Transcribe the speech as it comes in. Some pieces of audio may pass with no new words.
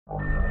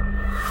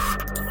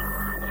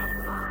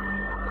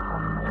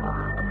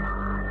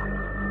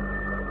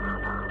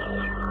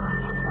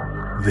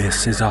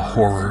This is a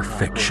horror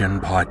fiction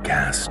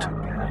podcast.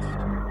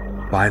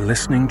 By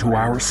listening to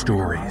our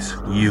stories,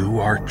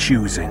 you are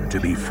choosing to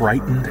be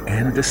frightened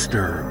and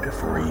disturbed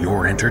for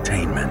your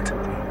entertainment.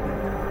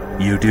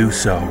 You do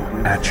so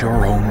at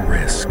your own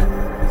risk.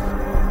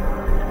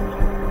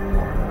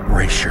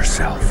 Brace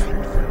yourself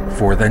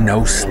for the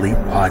No Sleep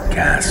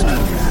Podcast.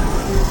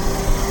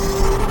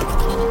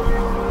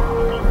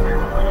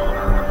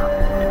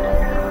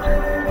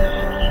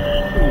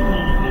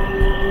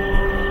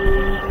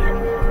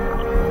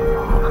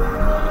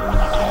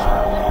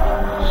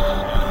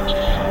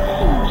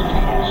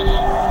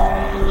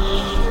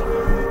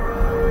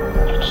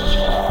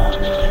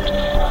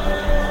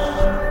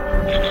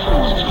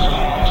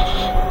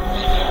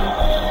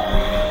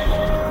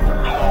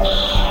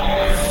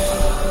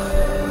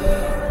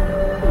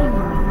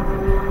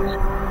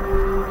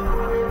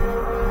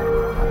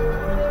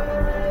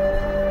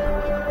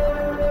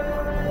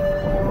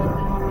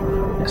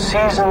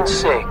 Season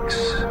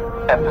 6,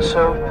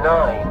 Episode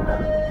 9.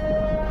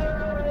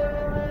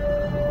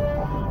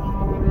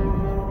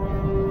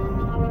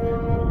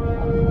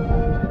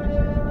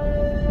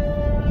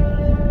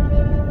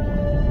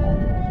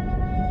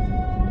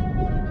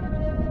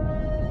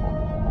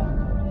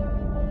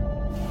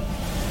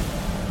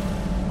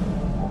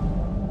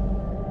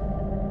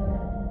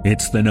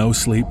 It's the No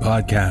Sleep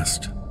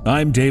Podcast.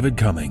 I'm David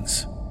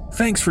Cummings.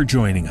 Thanks for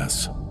joining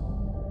us.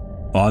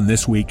 On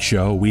this week's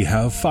show, we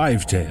have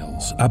 5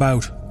 tales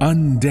about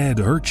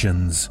undead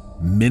urchins,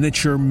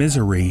 miniature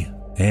misery,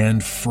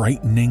 and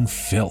frightening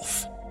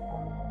filth.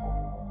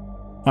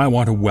 I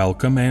want to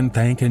welcome and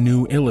thank a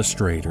new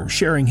illustrator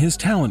sharing his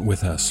talent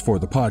with us for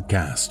the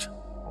podcast.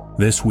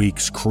 This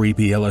week's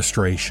creepy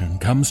illustration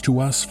comes to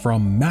us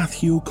from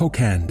Matthew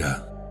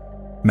Kokanda.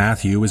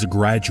 Matthew is a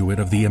graduate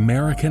of the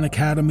American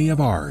Academy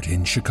of Art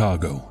in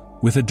Chicago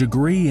with a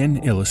degree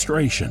in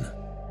illustration.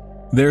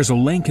 There's a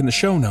link in the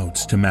show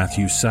notes to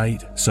Matthew's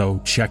site, so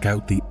check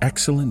out the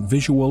excellent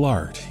visual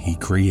art he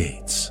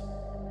creates.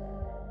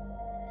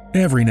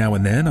 Every now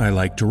and then, I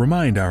like to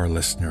remind our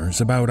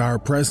listeners about our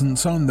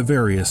presence on the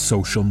various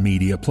social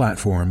media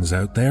platforms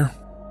out there.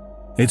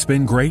 It's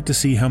been great to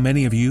see how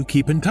many of you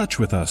keep in touch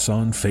with us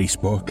on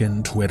Facebook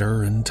and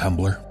Twitter and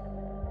Tumblr.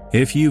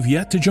 If you've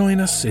yet to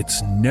join us,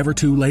 it's never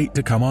too late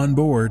to come on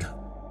board.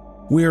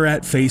 We're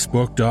at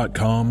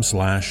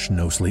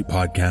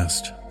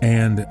facebook.com/NoSleepPodcast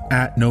and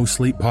at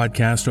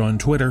NoSleepPodcast on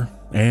Twitter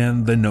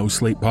and the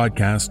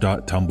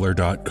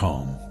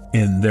NoSleepPodcast.tumblr.com.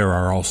 And there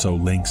are also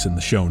links in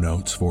the show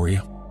notes for you.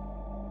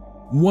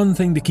 One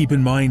thing to keep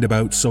in mind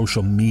about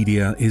social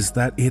media is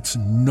that it's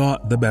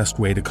not the best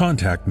way to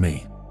contact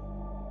me.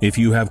 If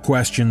you have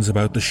questions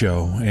about the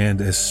show,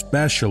 and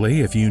especially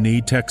if you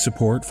need tech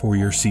support for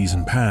your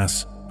season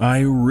pass, I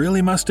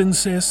really must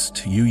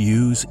insist you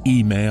use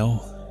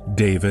email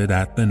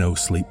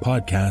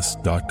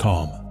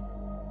david@thenosleeppodcast.com.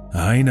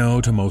 I know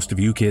to most of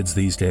you kids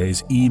these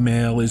days,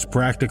 email is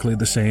practically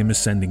the same as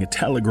sending a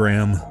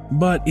telegram,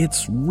 but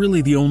it's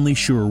really the only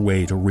sure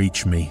way to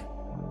reach me.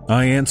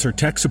 I answer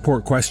tech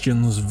support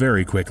questions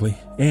very quickly,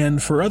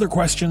 and for other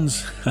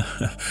questions,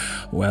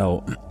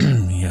 well,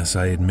 yes,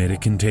 I admit it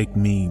can take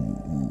me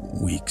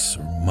weeks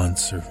or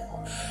months or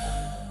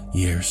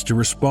years to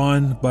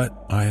respond, but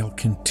I'll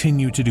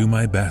continue to do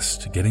my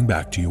best getting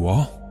back to you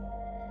all.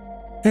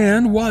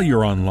 And while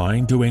you're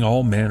online doing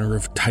all manner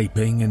of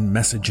typing and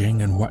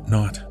messaging and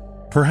whatnot,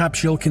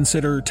 perhaps you'll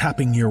consider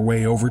tapping your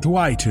way over to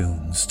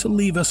iTunes to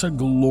leave us a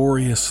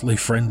gloriously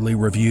friendly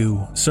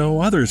review so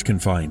others can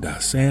find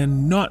us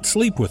and not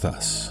sleep with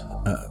us.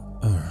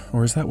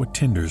 Or is that what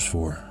Tinder's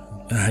for?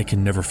 I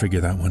can never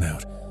figure that one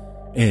out.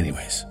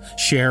 Anyways,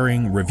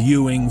 sharing,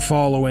 reviewing,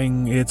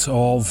 following, it's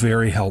all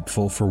very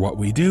helpful for what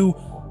we do,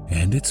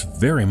 and it's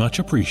very much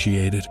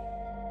appreciated.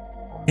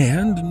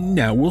 And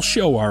now we'll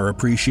show our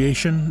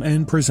appreciation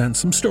and present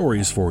some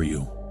stories for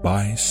you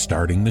by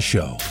starting the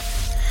show.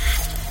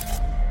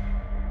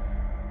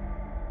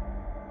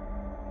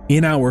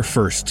 In our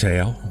first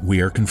tale,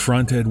 we are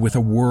confronted with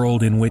a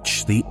world in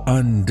which the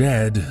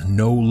undead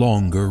no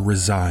longer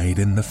reside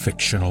in the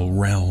fictional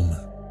realm.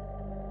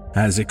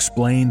 As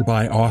explained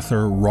by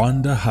author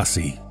Rhonda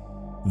Hussey,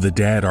 the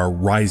dead are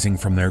rising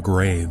from their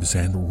graves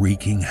and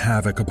wreaking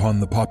havoc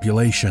upon the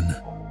population.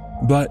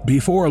 But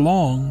before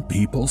long,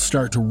 people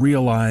start to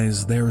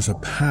realize there's a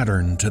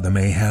pattern to the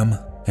mayhem,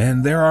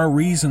 and there are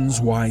reasons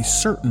why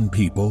certain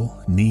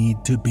people need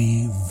to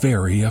be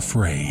very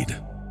afraid.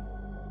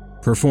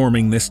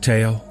 Performing this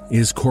tale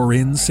is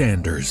Corinne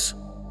Sanders.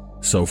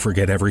 So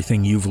forget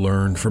everything you've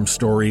learned from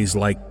stories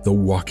like The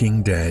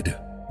Walking Dead,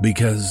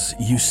 because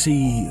you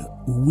see,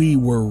 we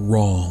were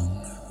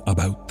wrong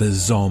about the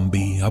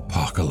zombie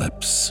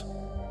apocalypse.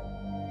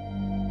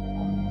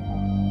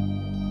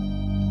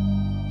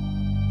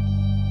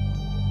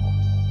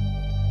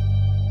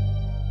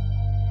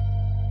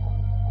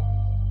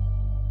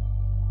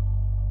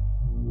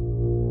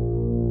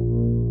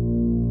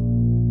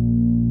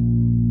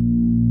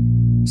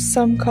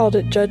 Some called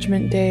it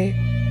Judgment Day.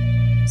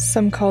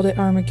 Some called it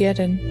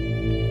Armageddon.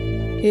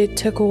 It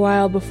took a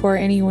while before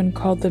anyone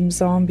called them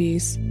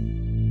zombies.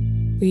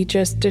 We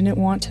just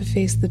didn't want to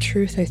face the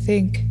truth, I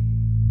think.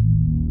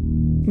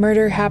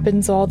 Murder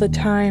happens all the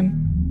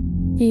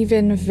time.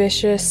 Even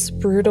vicious,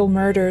 brutal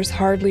murders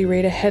hardly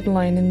rate a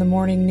headline in the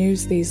morning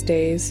news these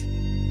days.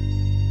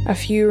 A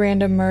few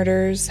random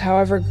murders,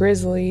 however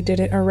grisly,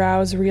 didn't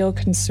arouse real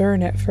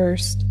concern at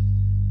first.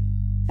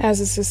 As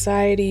a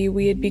society,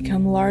 we had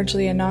become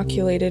largely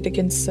inoculated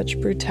against such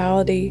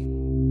brutality.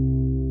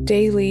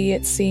 Daily,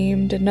 it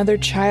seemed, another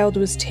child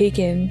was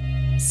taken,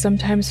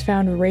 sometimes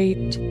found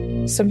raped,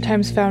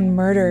 sometimes found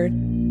murdered,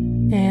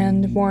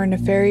 and more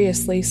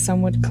nefariously,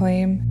 some would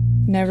claim,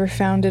 never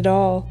found at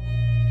all.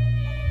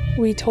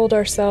 We told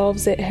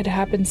ourselves it had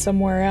happened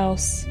somewhere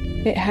else.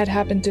 It had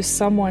happened to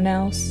someone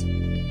else.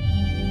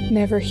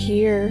 Never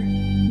here,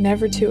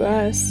 never to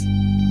us.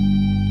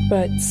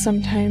 But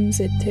sometimes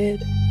it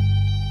did.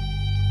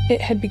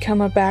 It had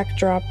become a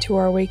backdrop to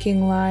our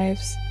waking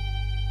lives.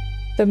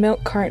 The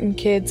milk carton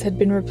kids had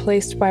been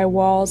replaced by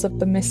walls of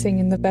the missing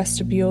in the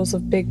vestibules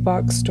of big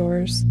box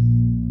stores.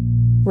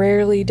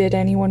 Rarely did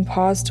anyone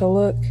pause to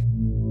look.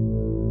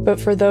 But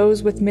for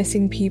those with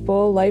missing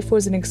people, life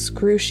was an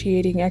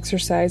excruciating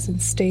exercise in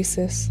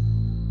stasis.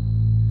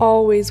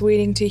 Always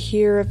waiting to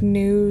hear of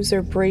news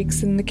or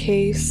breaks in the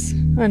case,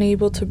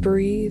 unable to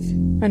breathe,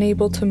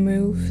 unable to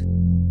move.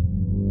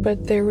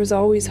 But there was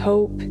always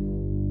hope.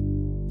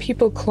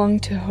 People clung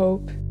to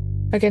hope,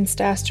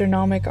 against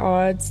astronomical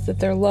odds that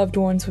their loved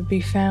ones would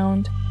be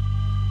found.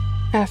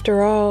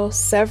 After all,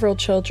 several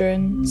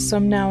children,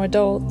 some now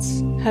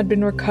adults, had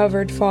been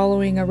recovered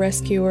following a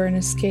rescue or an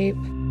escape.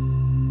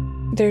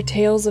 Their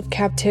tales of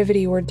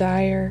captivity were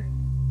dire.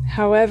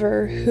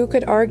 However, who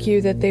could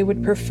argue that they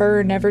would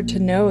prefer never to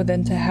know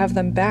than to have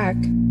them back?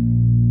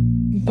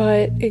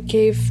 But it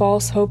gave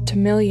false hope to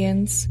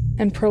millions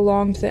and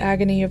prolonged the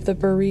agony of the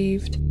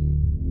bereaved.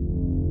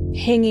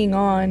 Hanging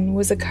on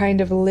was a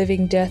kind of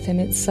living death in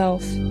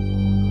itself.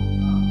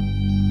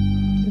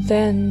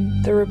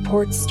 Then the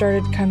reports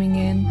started coming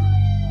in.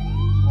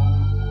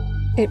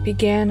 It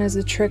began as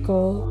a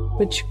trickle,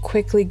 which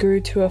quickly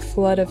grew to a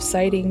flood of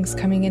sightings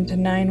coming into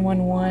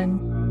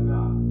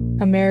 911,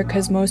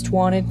 America's most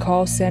wanted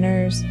call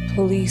centers,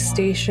 police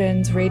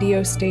stations,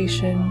 radio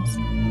stations,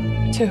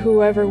 to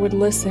whoever would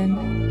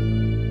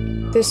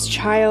listen. This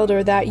child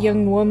or that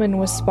young woman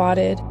was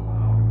spotted.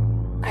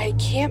 I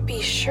can't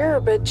be sure,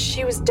 but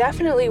she was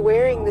definitely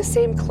wearing the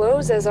same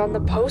clothes as on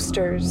the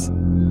posters.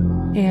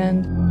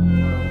 And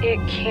it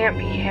can't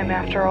be him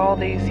after all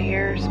these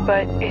years,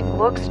 but it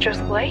looks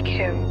just like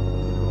him.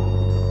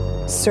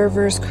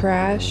 Servers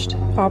crashed,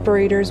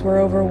 operators were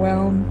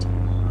overwhelmed,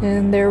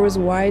 and there was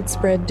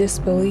widespread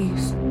disbelief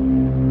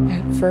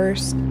at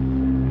first.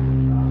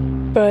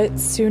 But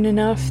soon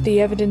enough, the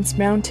evidence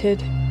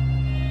mounted.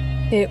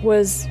 It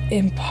was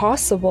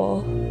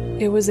impossible.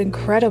 It was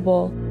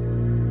incredible.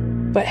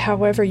 But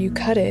however you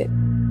cut it,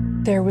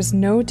 there was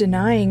no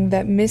denying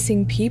that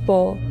missing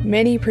people,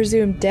 many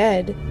presumed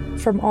dead,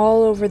 from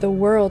all over the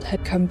world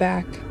had come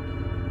back.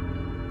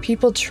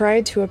 People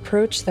tried to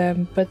approach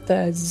them, but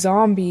the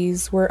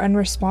zombies were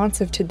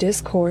unresponsive to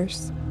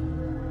discourse.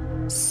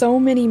 So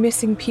many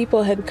missing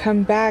people had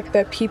come back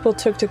that people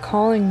took to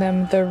calling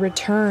them the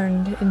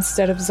returned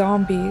instead of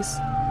zombies.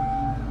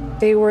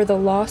 They were the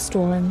lost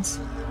ones,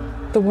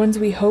 the ones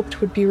we hoped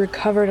would be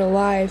recovered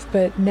alive,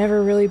 but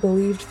never really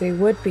believed they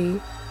would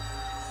be.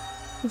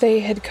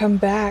 They had come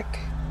back,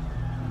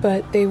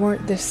 but they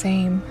weren't the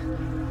same.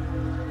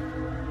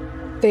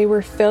 They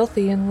were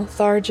filthy and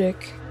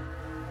lethargic.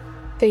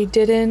 They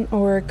didn't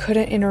or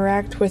couldn't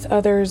interact with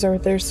others or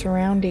their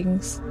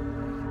surroundings.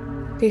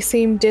 They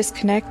seemed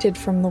disconnected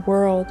from the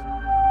world.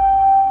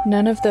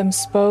 None of them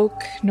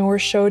spoke nor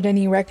showed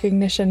any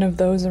recognition of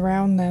those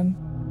around them.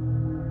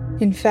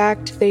 In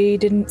fact, they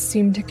didn't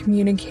seem to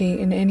communicate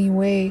in any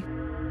way.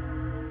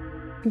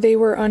 They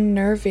were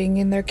unnerving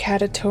in their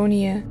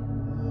catatonia,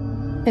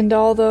 and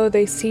although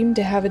they seemed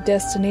to have a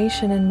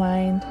destination in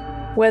mind,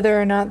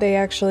 whether or not they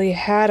actually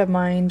had a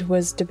mind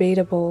was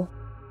debatable.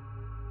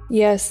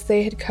 Yes,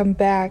 they had come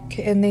back,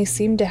 and they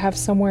seemed to have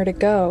somewhere to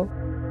go,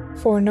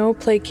 for no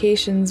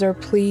placations or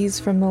pleas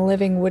from the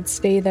living would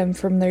stay them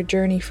from their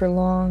journey for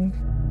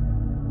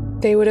long.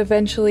 They would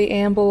eventually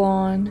amble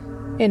on,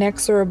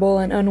 inexorable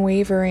and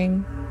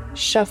unwavering,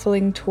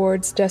 shuffling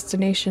towards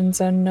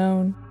destinations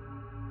unknown.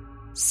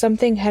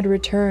 Something had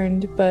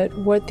returned, but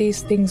what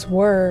these things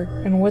were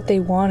and what they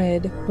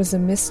wanted was a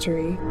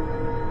mystery.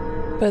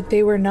 But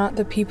they were not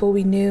the people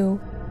we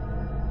knew.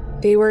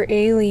 They were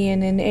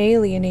alien and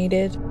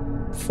alienated,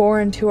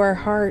 foreign to our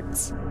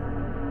hearts,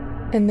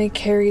 and they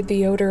carried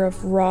the odor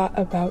of rot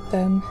about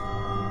them.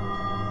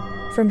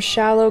 From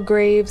shallow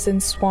graves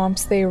and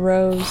swamps they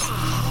rose.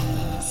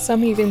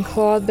 Some even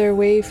clawed their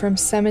way from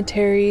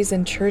cemeteries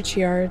and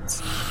churchyards.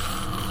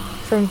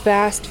 From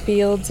vast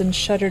fields and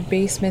shuttered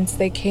basements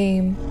they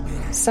came.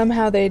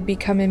 Somehow they had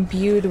become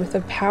imbued with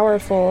a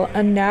powerful,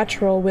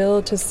 unnatural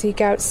will to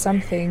seek out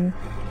something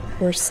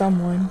or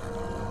someone.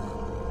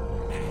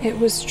 It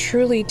was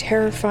truly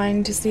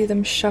terrifying to see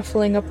them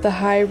shuffling up the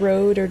high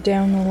road or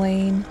down the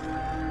lane,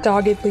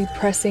 doggedly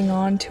pressing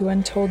on to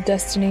untold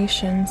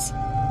destinations,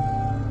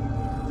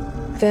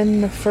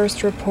 Then the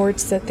first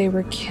reports that they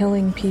were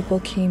killing people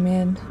came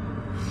in.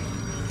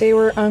 They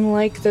were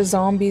unlike the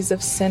zombies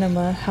of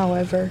cinema,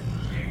 however.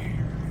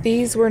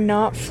 These were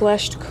not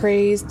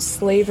flesh-crazed,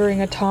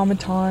 slavering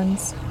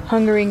automatons,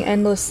 hungering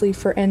endlessly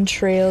for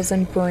entrails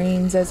and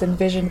brains as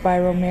envisioned by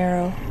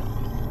Romero.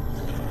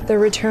 The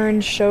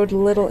returned showed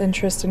little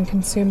interest in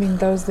consuming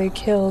those they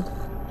killed.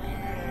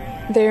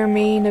 Their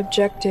main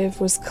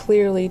objective was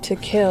clearly to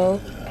kill.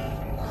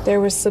 There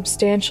was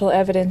substantial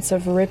evidence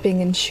of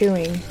ripping and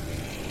chewing,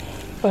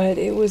 but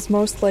it was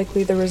most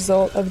likely the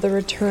result of the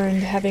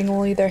returned having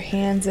only their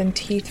hands and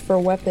teeth for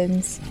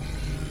weapons.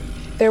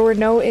 There were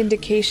no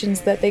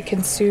indications that they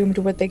consumed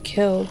what they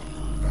killed.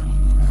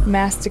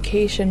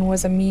 Mastication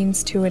was a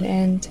means to an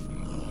end.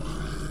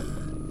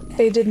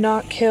 They did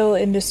not kill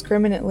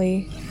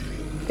indiscriminately.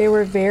 They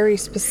were very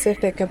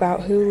specific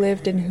about who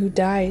lived and who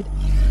died.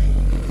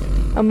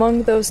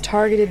 Among those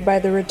targeted by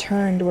the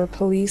returned were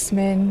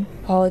policemen,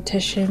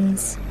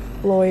 politicians,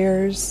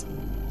 lawyers,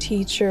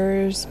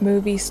 teachers,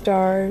 movie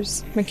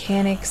stars,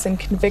 mechanics, and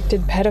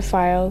convicted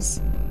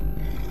pedophiles.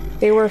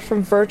 They were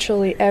from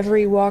virtually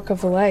every walk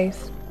of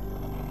life.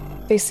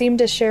 They seemed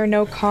to share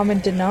no common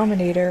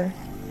denominator,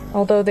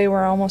 although they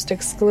were almost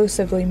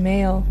exclusively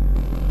male.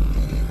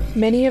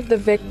 Many of the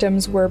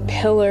victims were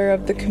pillar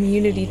of the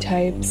community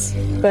types,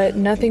 but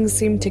nothing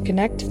seemed to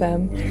connect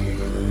them.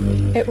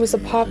 It was a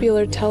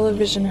popular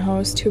television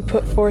host who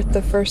put forth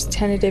the first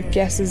tentative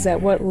guesses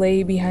at what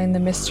lay behind the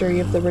mystery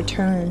of the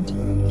returned,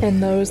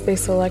 and those they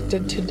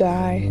selected to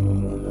die.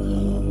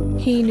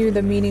 He knew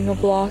the meaning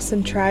of loss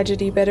and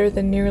tragedy better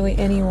than nearly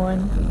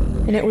anyone,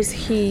 and it was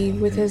he,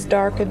 with his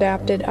dark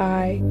adapted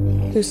eye,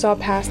 who saw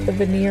past the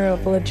veneer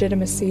of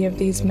legitimacy of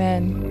these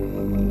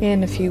men,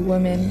 and a few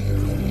women,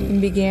 and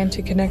began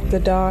to connect the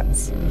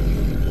dots.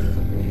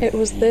 It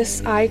was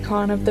this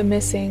icon of the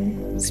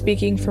missing,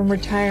 speaking from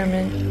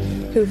retirement,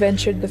 who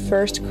ventured the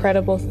first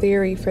credible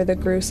theory for the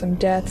gruesome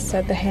deaths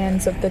at the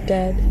hands of the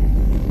dead.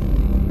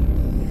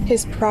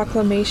 His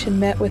proclamation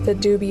met with a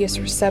dubious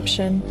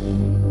reception.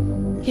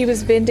 He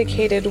was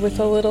vindicated with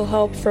a little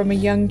help from a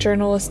young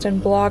journalist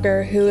and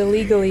blogger who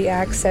illegally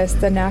accessed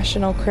the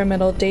National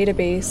Criminal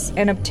Database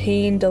and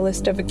obtained a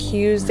list of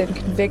accused and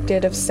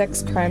convicted of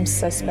sex crimes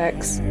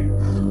suspects.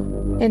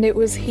 And it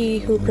was he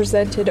who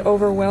presented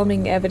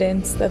overwhelming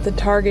evidence that the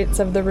targets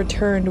of the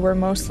returned were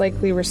most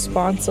likely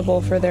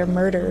responsible for their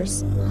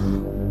murders.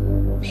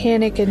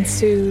 Panic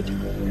ensued.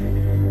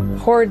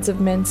 Hordes of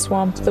men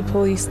swamped the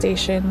police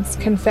stations,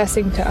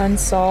 confessing to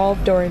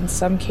unsolved or, in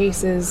some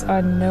cases,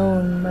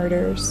 unknown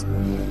murders.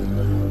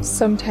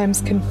 Sometimes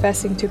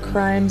confessing to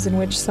crimes in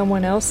which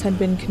someone else had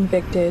been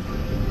convicted.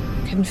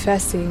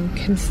 Confessing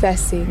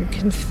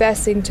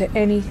to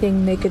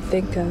anything they could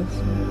think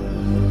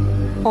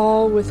of.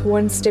 All with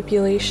one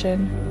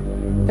stipulation: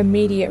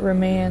 immediate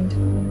remand.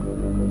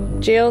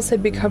 Jails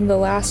had become the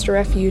last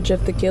refuge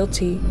of the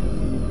guilty.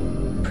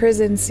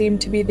 Prison seemed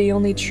to be the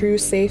only true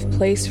safe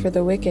place for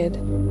the wicked.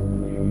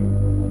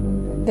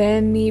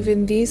 Then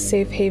even these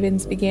safe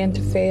havens began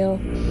to fail.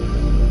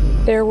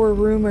 There were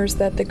rumors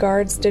that the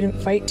guards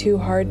didn't fight too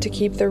hard to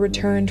keep the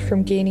returned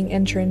from gaining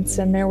entrance,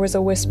 and there was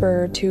a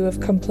whisper or two of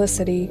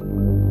complicity.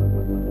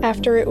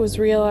 After it was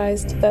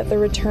realized that the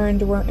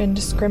returned weren't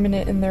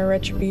indiscriminate in their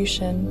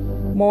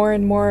retribution, more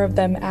and more of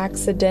them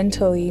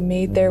accidentally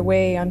made their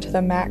way onto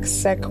the max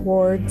sec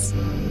wards.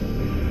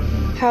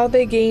 How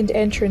they gained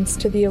entrance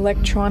to the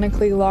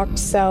electronically locked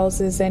cells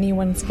is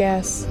anyone's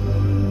guess.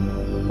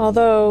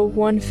 Although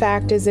one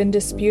fact is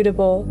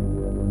indisputable: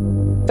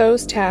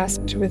 those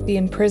tasked with the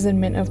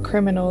imprisonment of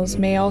criminals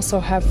may also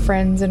have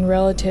friends and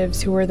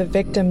relatives who were the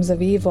victims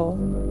of evil,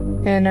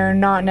 and are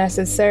not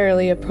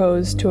necessarily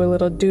opposed to a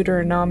little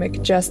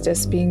Deuteronomic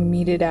justice being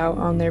meted out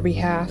on their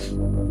behalf.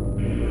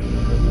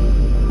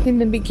 In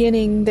the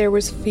beginning, there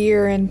was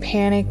fear and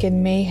panic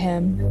and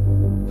mayhem.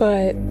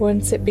 But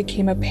once it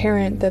became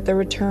apparent that the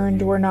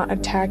returned were not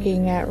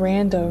attacking at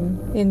random,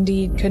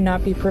 indeed could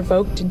not be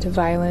provoked into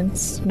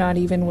violence, not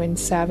even when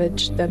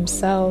savage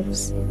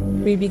themselves,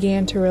 we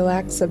began to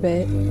relax a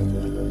bit.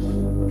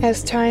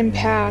 As time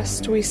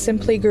passed, we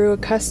simply grew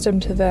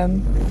accustomed to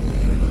them.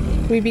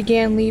 We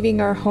began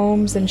leaving our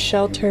homes and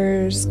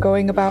shelters,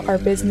 going about our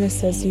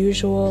business as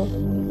usual,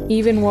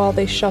 even while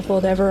they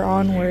shuffled ever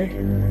onward.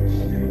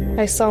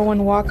 I saw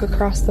one walk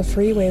across the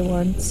freeway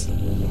once.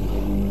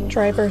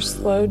 Driver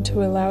slowed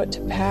to allow it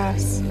to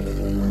pass.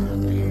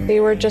 They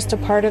were just a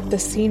part of the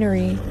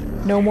scenery,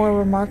 no more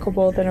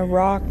remarkable than a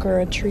rock or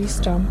a tree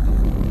stump.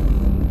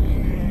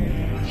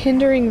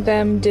 Hindering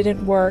them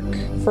didn't work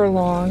for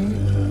long.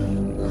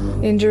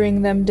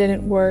 Injuring them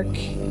didn't work.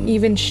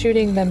 Even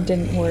shooting them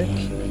didn't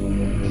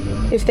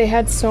work. If they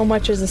had so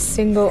much as a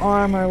single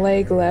arm or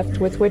leg left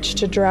with which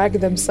to drag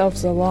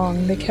themselves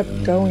along, they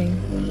kept going.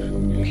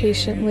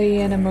 Patiently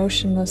and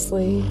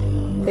emotionlessly,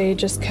 they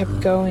just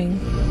kept going.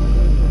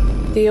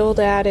 The old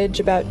adage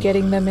about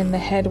getting them in the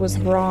head was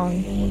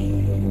wrong.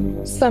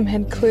 Some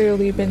had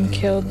clearly been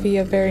killed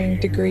via varying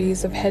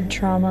degrees of head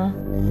trauma.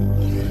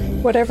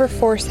 Whatever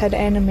force had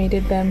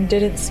animated them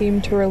didn't seem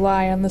to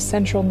rely on the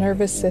central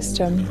nervous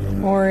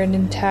system or an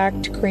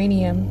intact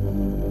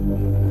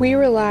cranium. We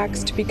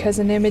relaxed because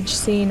an image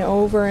seen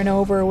over and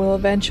over will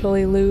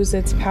eventually lose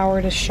its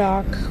power to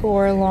shock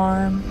or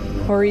alarm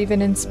or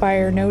even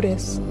inspire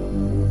notice.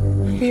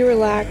 We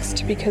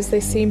relaxed because they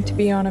seemed to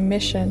be on a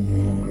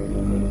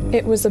mission.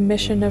 It was a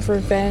mission of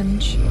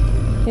revenge,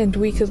 and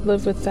we could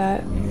live with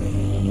that.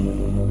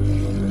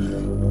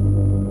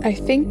 I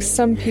think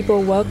some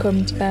people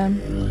welcomed them.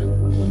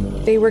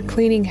 They were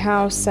cleaning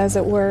house, as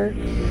it were,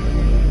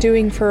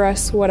 doing for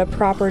us what a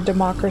proper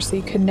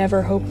democracy could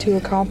never hope to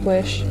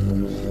accomplish.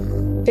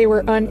 They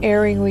were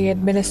unerringly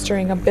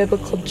administering a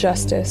biblical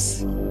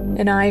justice,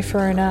 an eye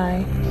for an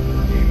eye,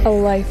 a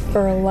life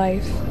for a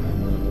life.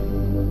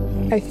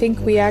 I think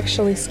we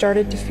actually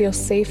started to feel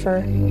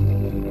safer.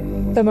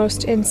 The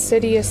most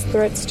insidious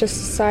threats to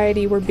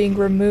society were being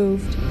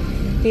removed,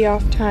 the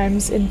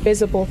oft-times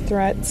invisible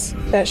threats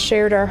that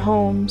shared our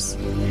homes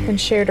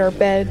and shared our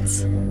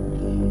beds.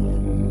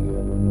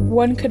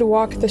 One could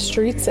walk the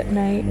streets at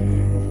night.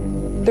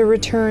 The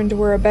returned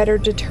were a better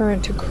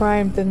deterrent to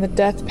crime than the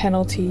death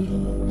penalty.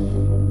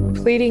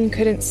 Pleading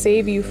couldn't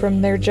save you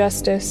from their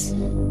justice.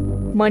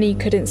 Money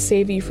couldn't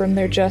save you from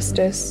their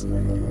justice.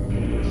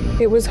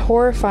 It was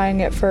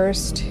horrifying at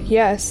first,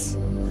 yes,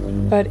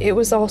 but it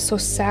was also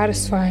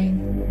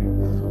satisfying.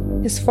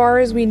 As far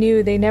as we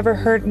knew, they never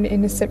hurt an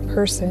innocent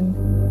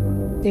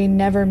person. They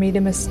never made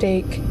a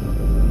mistake.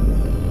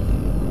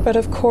 But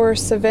of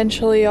course,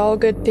 eventually all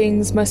good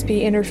things must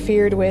be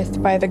interfered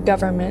with by the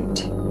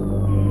government.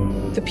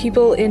 The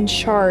people in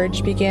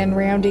charge began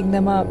rounding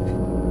them up.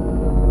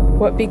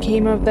 What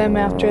became of them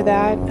after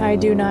that, I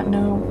do not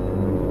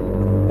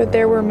know. But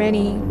there were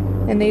many,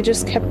 and they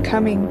just kept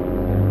coming.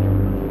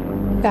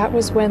 That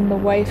was when the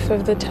wife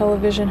of the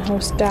television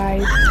host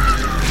died,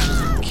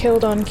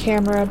 killed on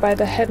camera by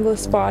the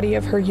headless body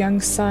of her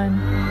young son.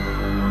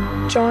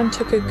 John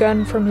took a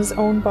gun from his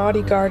own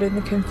bodyguard in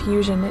the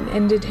confusion and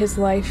ended his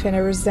life in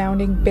a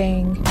resounding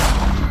bang.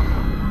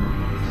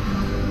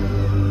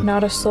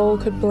 Not a soul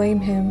could blame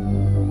him.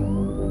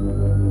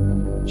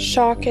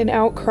 Shock and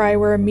outcry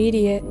were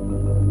immediate.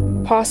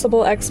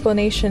 Possible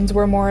explanations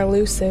were more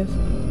elusive.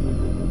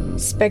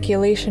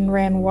 Speculation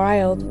ran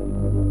wild.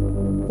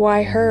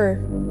 Why her?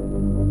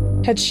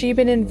 Had she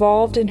been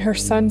involved in her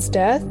son's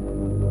death?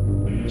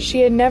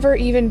 She had never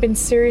even been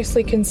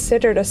seriously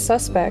considered a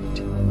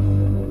suspect.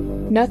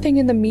 Nothing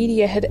in the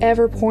media had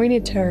ever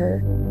pointed to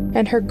her,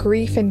 and her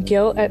grief and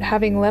guilt at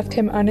having left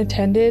him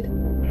unattended,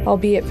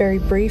 albeit very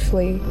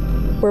briefly,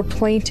 were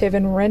plaintive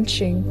and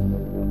wrenching.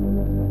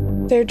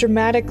 Their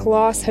dramatic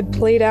loss had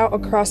played out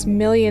across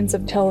millions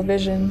of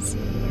televisions.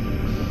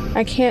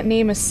 I can't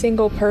name a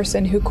single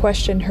person who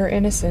questioned her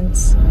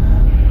innocence.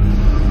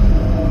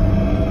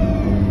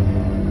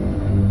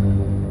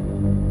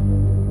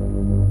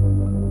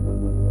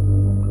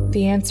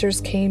 The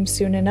answers came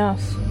soon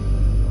enough.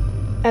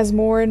 As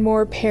more and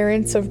more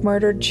parents of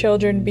murdered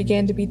children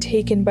began to be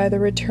taken by the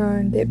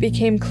returned, it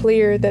became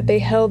clear that they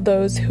held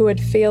those who had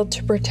failed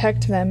to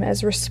protect them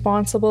as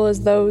responsible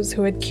as those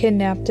who had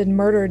kidnapped and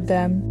murdered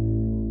them.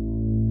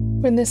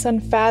 When this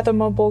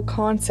unfathomable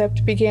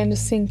concept began to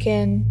sink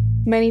in,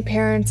 many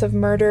parents of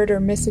murdered or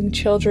missing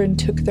children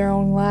took their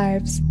own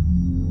lives.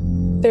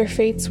 Their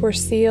fates were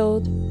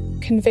sealed,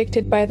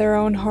 convicted by their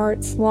own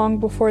hearts long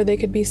before they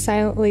could be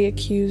silently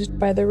accused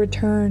by the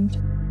returned.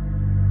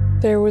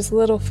 There was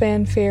little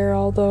fanfare,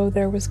 although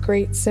there was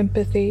great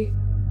sympathy.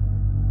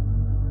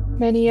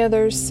 Many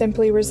others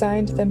simply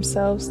resigned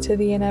themselves to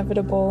the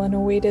inevitable and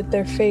awaited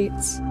their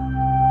fates.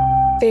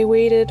 They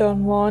waited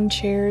on lawn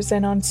chairs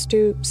and on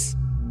stoops,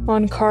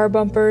 on car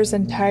bumpers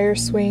and tire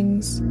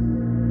swings.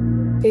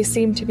 They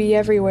seemed to be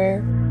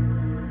everywhere.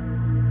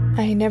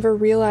 I never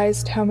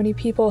realized how many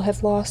people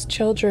had lost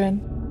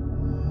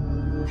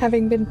children,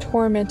 having been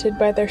tormented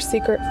by their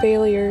secret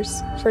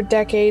failures for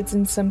decades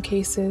in some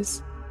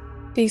cases.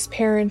 These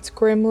parents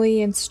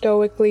grimly and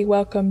stoically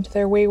welcomed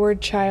their wayward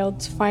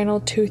child's final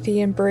toothy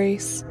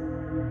embrace.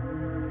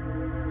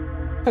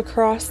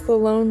 Across the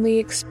lonely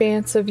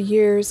expanse of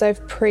years,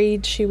 I've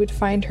prayed she would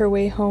find her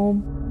way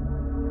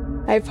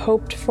home. I've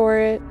hoped for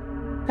it.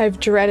 I've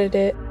dreaded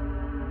it,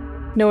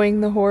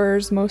 knowing the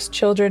horrors most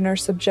children are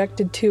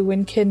subjected to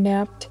when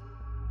kidnapped.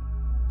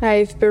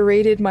 I've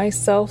berated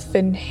myself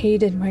and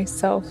hated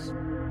myself.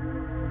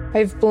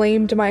 I've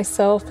blamed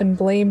myself and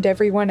blamed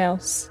everyone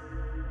else.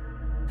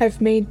 I've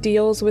made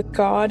deals with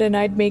God, and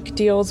I'd make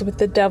deals with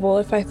the devil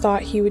if I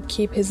thought he would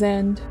keep his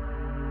end.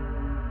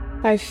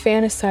 I've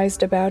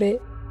fantasized about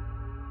it.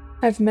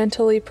 I've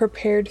mentally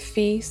prepared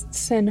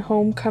feasts and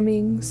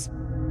homecomings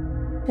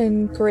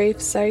and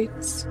grave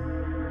sites.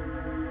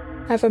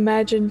 I've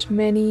imagined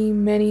many,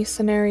 many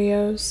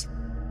scenarios,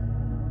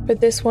 but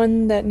this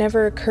one that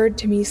never occurred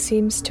to me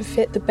seems to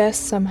fit the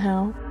best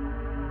somehow.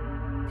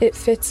 It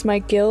fits my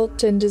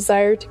guilt and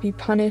desire to be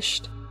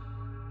punished.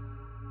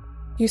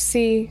 You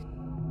see,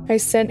 I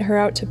sent her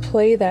out to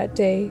play that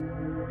day.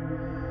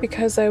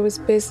 because I was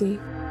busy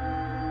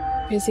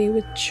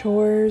with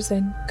chores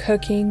and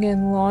cooking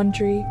and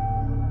laundry,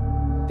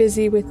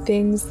 busy with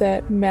things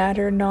that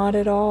matter not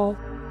at all.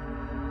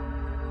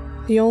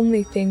 The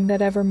only thing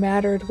that ever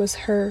mattered was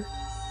her,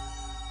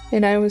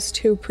 and I was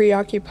too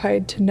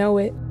preoccupied to know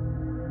it.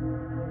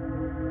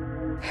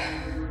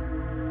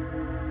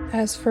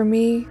 As for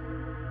me,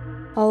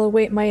 I'll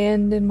await my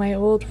end in my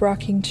old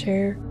rocking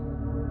chair.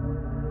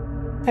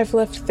 I've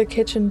left the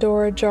kitchen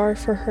door ajar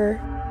for her,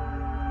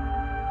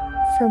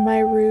 for my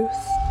Ruth.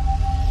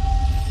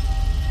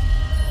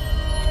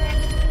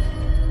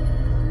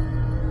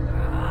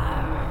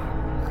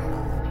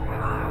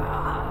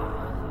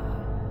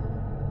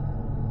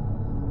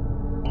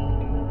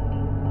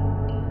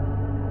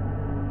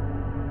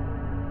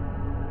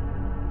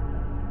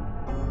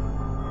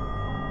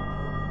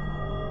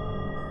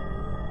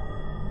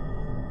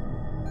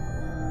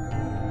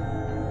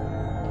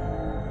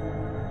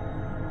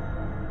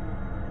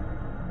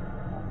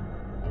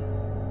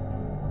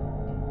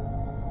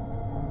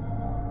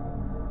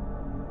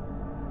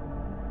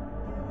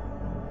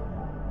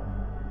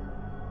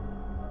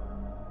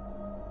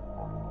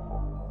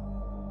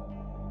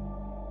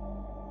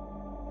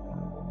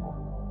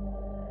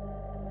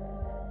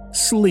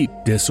 Sleep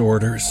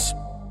disorders.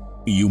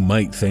 You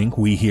might think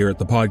we here at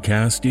the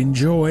podcast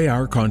enjoy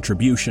our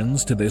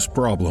contributions to this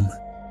problem,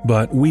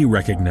 but we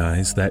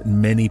recognize that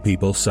many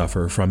people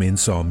suffer from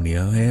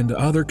insomnia and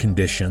other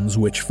conditions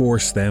which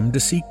force them to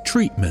seek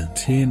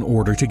treatment in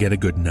order to get a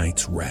good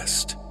night's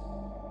rest.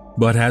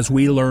 But as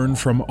we learn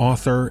from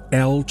author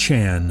L.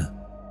 Chan,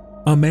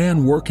 a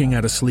man working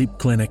at a sleep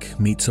clinic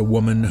meets a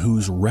woman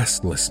whose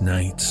restless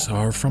nights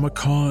are from a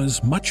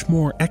cause much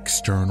more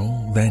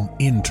external than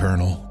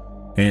internal,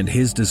 and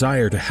his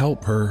desire to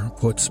help her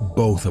puts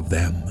both of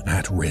them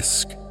at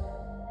risk.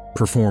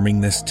 Performing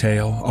this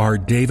tale are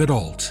David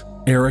Alt,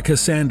 Erica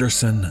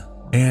Sanderson,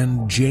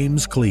 and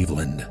James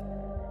Cleveland.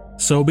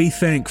 So be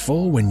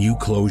thankful when you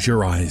close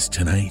your eyes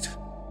tonight.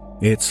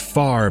 It's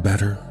far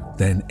better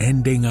than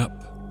ending up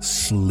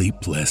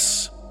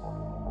sleepless.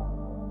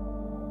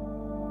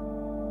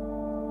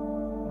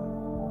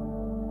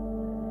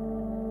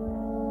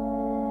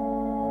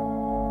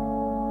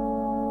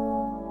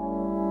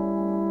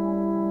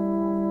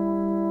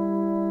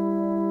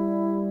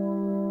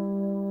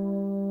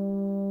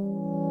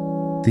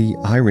 The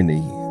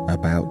irony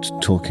about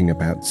talking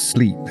about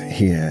sleep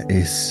here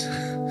is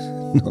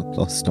not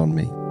lost on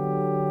me.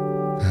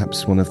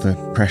 Perhaps one of the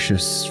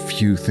precious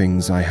few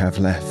things I have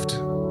left.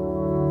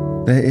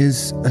 There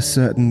is a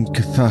certain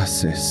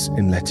catharsis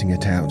in letting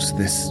it out,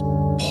 this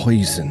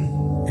poison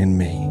in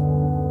me.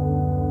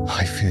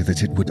 I fear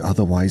that it would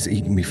otherwise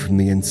eat me from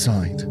the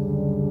inside.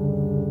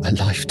 A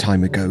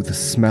lifetime ago, the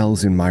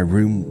smells in my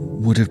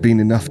room would have been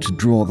enough to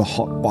draw the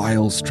hot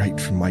bile straight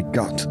from my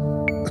gut.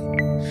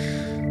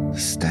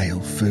 Stale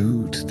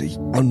food, the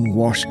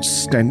unwashed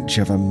stench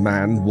of a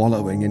man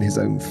wallowing in his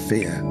own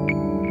fear.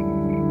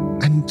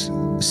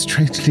 And,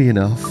 strangely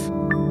enough,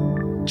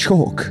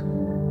 chalk.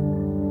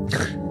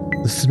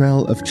 The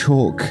smell of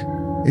chalk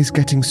is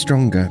getting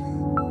stronger.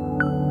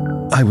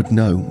 I would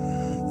know.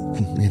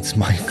 It's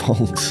my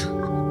fault.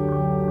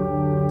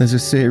 There's a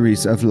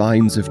series of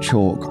lines of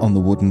chalk on the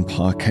wooden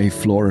parquet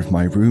floor of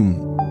my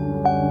room.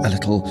 A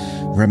little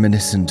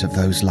reminiscent of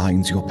those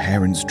lines your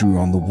parents drew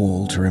on the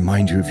wall to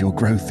remind you of your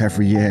growth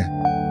every year.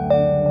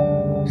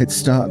 It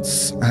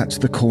starts at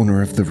the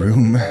corner of the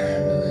room,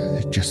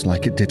 just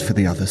like it did for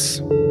the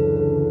others.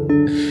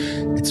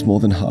 It's more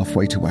than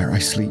halfway to where I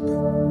sleep.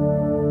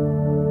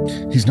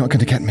 He's not going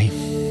to get me.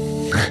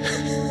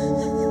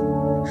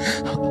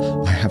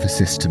 I have a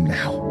system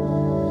now.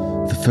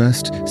 The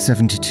first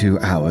 72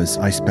 hours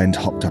I spend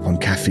hopped up on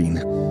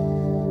caffeine.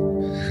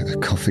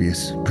 Coffee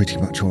is pretty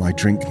much all I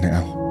drink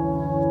now.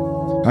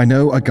 I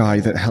know a guy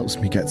that helps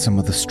me get some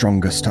of the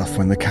stronger stuff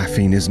when the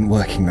caffeine isn't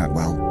working that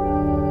well.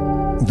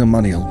 The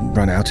money'll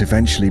run out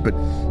eventually, but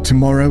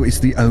tomorrow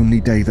is the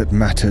only day that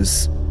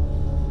matters.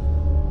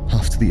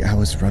 After the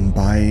hours run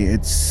by,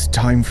 it's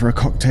time for a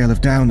cocktail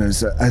of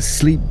downers, a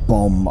sleep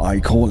bomb,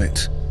 I call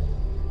it.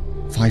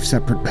 5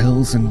 separate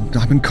pills and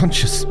I'm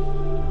unconscious.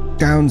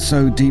 Down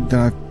so deep that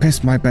I've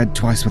pissed my bed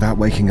twice without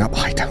waking up.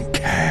 I don't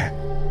care.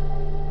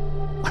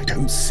 I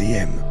don't see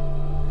him.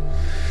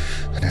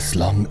 And as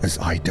long as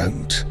I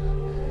don't,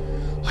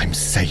 I'm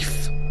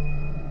safe.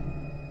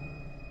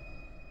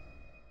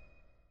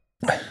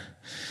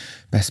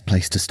 Best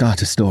place to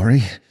start a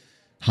story,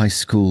 high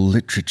school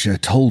literature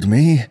told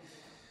me,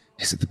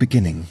 is at the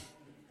beginning.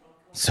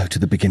 So to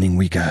the beginning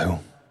we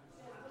go.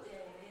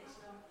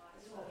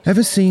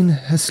 Ever seen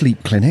a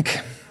sleep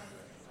clinic?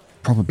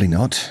 Probably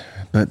not,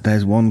 but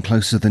there's one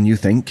closer than you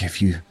think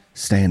if you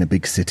stay in a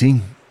big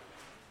city.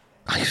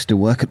 I used to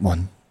work at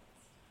one.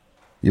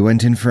 You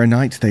went in for a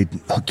night, they'd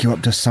hook you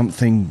up to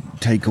something,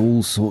 take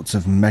all sorts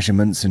of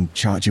measurements and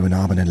chart you an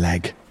arm and a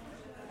leg.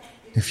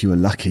 If you were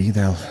lucky,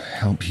 they'll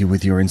help you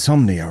with your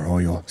insomnia or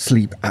your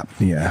sleep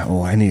apnea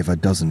or any of a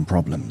dozen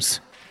problems.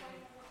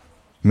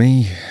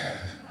 Me,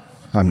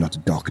 I'm not a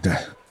doctor.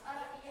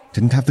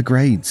 Didn't have the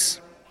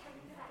grades.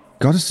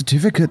 got a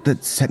certificate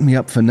that set me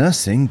up for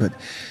nursing, but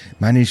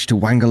managed to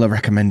wangle a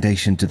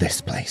recommendation to this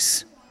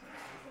place.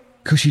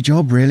 Cushy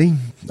job, really.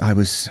 I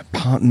was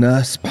part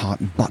nurse, part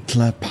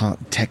butler,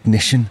 part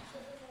technician.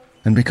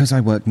 And because I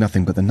worked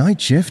nothing but the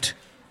night shift,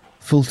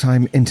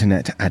 full-time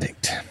internet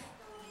addict.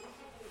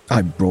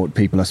 I brought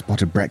people a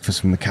spot of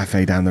breakfast from the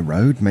cafe down the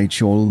road, made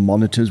sure all the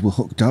monitors were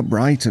hooked up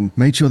right, and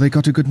made sure they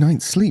got a good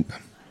night's sleep.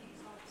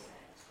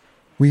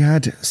 We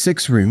had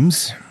 6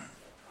 rooms.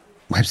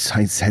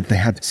 Website said they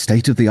had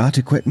state-of-the-art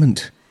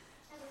equipment.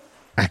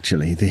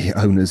 Actually, the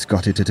owners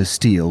got it at a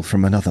steal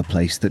from another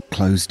place that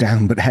closed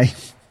down, but hey,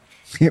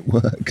 it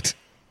worked.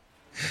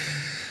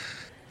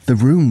 The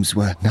rooms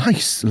were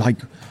nice, like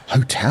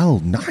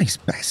hotel, nice,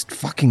 best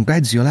fucking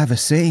beds you'll ever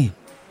see.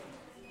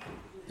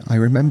 I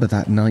remember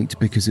that night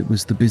because it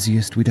was the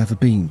busiest we'd ever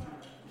been.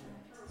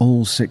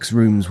 All 6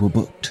 rooms were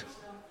booked.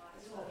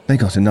 They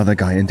got another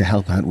guy in to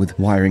help out with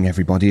wiring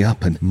everybody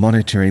up and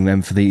monitoring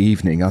them for the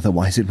evening,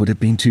 otherwise it would have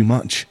been too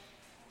much.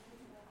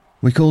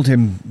 We called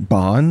him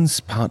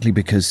Barnes, partly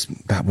because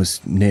that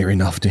was near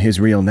enough to his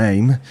real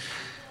name,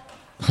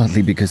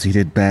 partly because he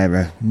did bear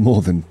a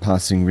more than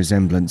passing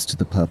resemblance to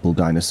the purple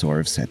dinosaur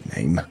of said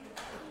name.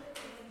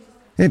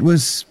 It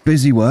was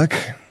busy work,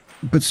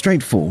 but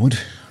straightforward.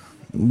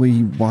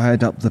 We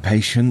wired up the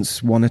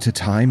patients one at a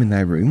time in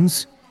their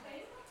rooms.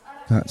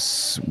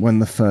 That's when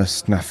the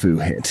first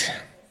snafu hit.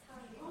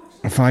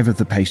 5 of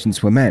the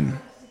patients were men.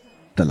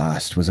 The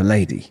last was a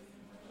lady.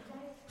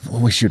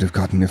 We should have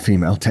gotten a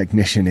female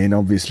technician in.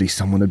 Obviously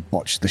someone had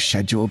botched the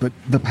schedule, but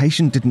the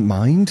patient didn't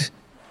mind.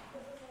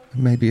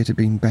 Maybe it'd have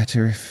been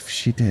better if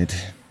she did.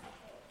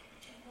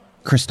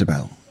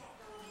 Christabel.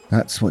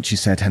 That's what she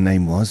said her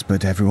name was,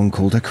 but everyone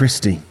called her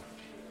Christy.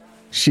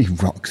 She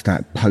rocked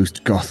that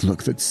post-goth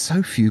look that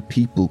so few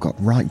people got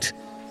right.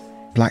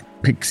 Black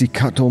pixie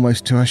cut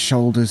almost to her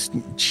shoulders,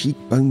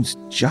 cheekbones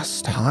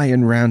just high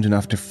and round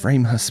enough to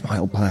frame her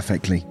smile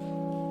perfectly.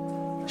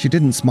 She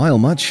didn't smile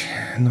much,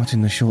 not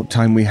in the short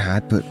time we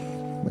had, but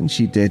when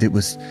she did, it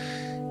was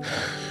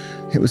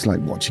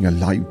like watching a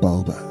light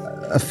bulb,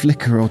 a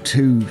flicker or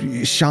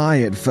two,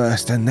 shy at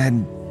first, and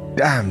then,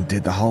 damn,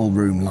 did the whole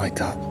room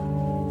light up.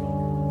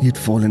 You'd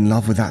fall in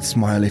love with that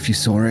smile if you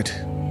saw it.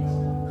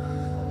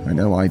 I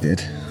know I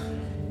did.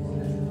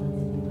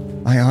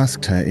 I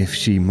asked her if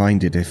she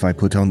minded if I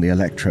put on the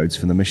electrodes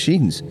for the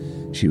machines.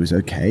 She was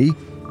okay,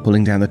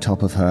 pulling down the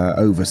top of her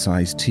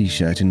oversized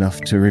t-shirt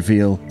enough to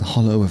reveal the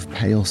hollow of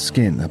pale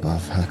skin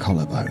above her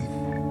collarbone.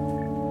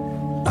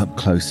 Up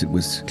close, it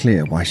was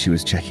clear why she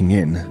was checking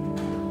in.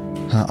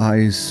 Her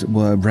eyes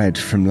were red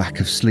from lack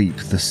of sleep,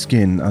 the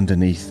skin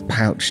underneath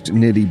pouched,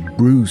 nearly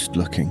bruised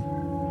looking.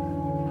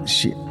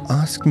 She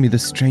asked me the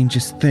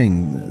strangest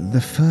thing,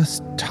 the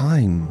first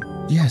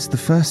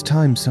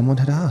time someone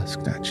had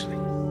asked, actually.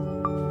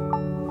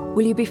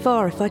 Will you be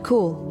far if I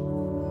call?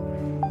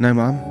 No,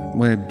 Mum.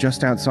 We're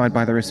just outside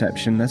by the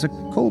reception. There's a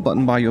call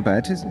button by your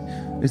bed.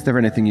 Is there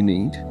anything you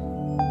need?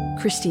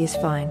 Christy is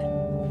fine.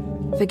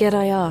 Forget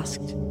I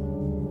asked.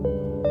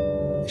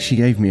 She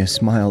gave me a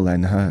smile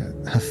then, her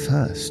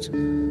first,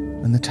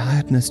 and the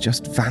tiredness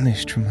just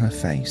vanished from her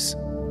face.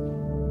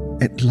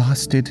 It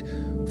lasted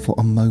for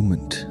a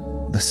moment,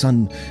 the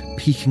sun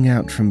peeking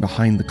out from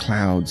behind the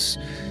clouds,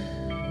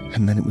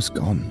 and then it was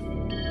gone.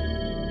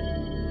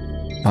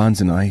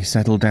 Barnes and I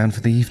settled down for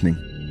the evening.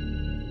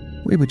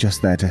 We were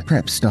just there to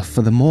prep stuff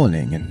for the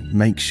morning and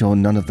make sure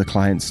none of the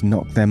clients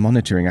knocked their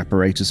monitoring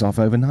apparatus off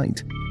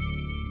overnight.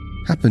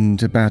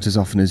 Happened about as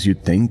often as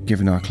you'd think,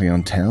 given our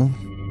clientele.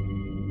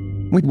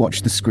 We'd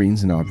watch the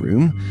screens in our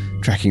room,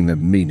 tracking the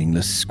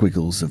meaningless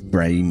squiggles of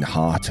brain,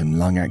 heart and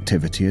lung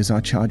activity as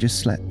our charges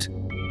slept.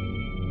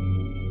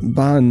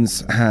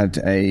 Barnes had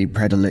a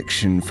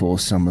predilection for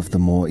some of the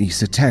more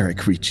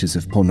esoteric reaches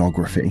of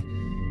pornography,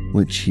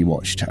 which he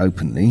watched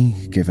openly,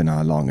 given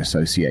our long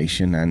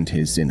association and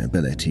his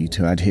inability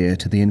to adhere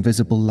to the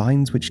invisible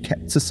lines which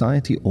kept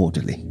society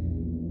orderly.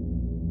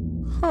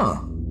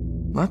 Huh.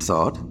 That's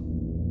odd.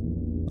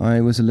 I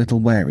was a little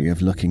wary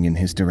of looking in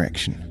his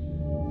direction.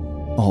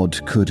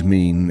 Odd could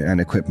mean an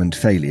equipment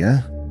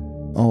failure.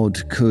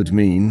 Odd could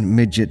mean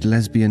midget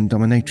lesbian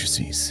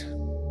dominatrices.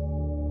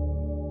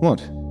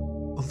 What?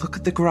 Well, look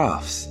at the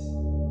graphs.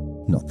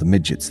 Not the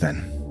midgets,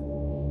 then.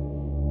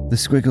 The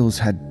squiggles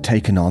had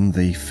taken on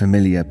the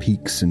familiar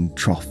peaks and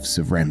troughs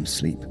of REM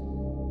sleep.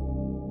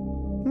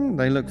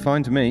 They look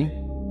fine to me.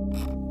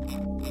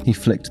 He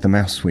flicked the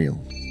mouse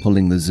wheel,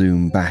 pulling the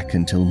zoom back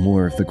until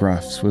more of the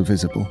graphs were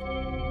visible.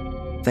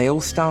 They all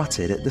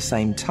started at the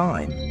same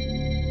time.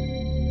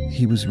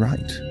 He was right.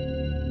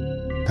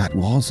 That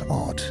was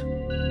odd.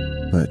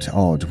 But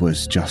odd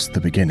was just the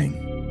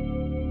beginning.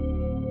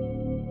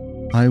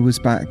 I was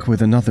back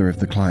with another of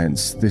the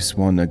clients, this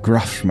one a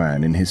gruff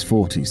man in his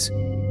 40s.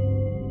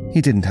 He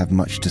didn't have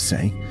much to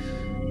say,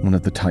 one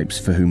of the types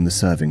for whom the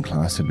serving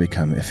class had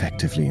become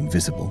effectively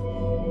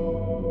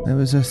invisible. There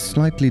was a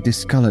slightly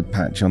discoloured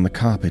patch on the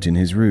carpet in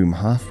his room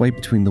halfway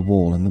between the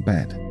wall and the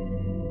bed.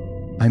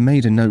 I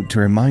made a note to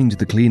remind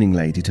the cleaning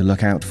lady to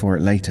look out for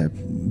it later,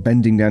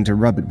 bending down to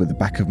rub it with the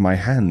back of my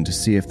hand to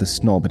see if the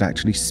snob had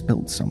actually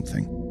spilt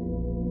something.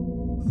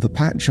 The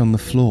patch on the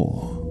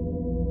floor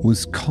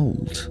was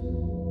cold.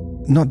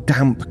 Not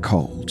damp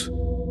cold.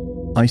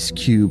 Ice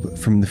cube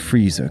from the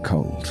freezer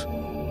cold.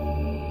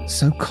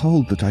 So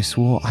cold that I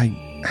swore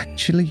I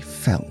actually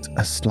felt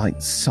a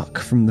slight suck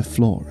from the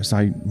floor as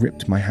I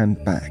ripped my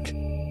hand back.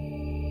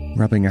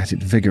 Rubbing at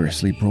it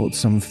vigorously brought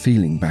some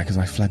feeling back as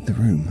I fled the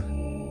room.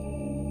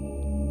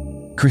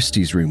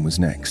 Christie's room was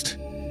next.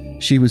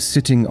 She was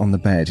sitting on the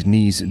bed,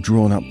 knees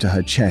drawn up to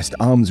her chest,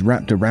 arms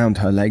wrapped around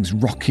her legs,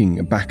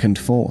 rocking back and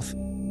forth.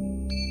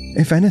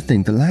 If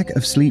anything, the lack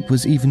of sleep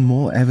was even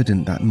more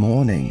evident that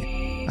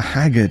morning, a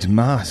haggard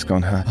mask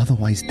on her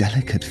otherwise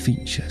delicate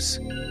features.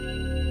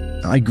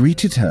 I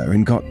greeted her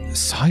and got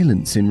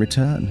silence in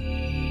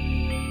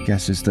return.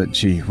 Guesses that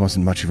she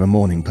wasn't much of a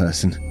morning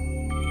person.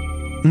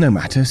 No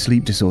matter,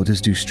 sleep disorders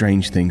do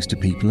strange things to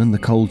people, and the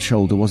cold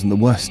shoulder wasn't the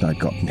worst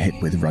I'd gotten hit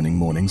with running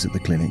mornings at the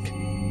clinic.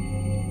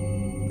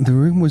 The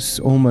room was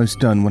almost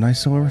done when I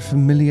saw a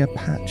familiar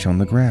patch on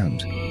the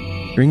ground,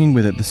 bringing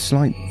with it the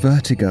slight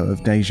vertigo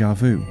of déjà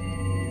vu.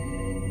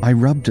 I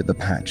rubbed at the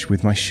patch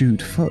with my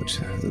shoed foot,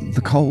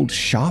 the cold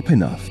sharp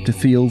enough to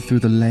feel through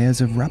the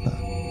layers of rubber.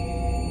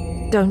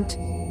 Don't.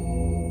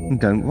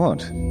 Don't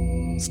what?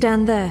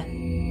 Stand there.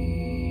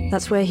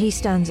 That's where he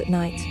stands at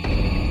night.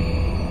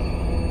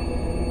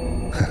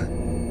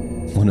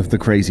 One of the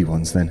crazy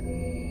ones, then.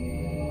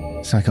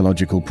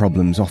 Psychological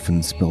problems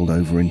often spilled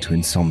over into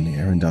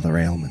insomnia and other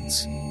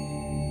ailments.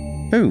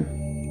 Who?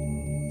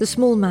 The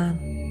small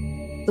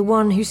man. The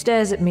one who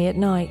stares at me at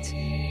night.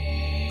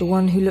 The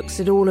one who looks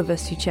at all of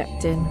us who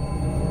checked in.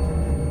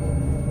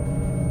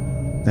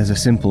 There's a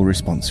simple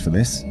response for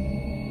this,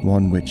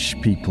 one which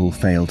people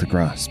fail to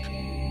grasp.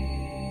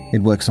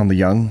 It works on the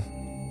young,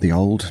 the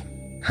old,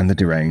 and the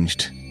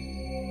deranged.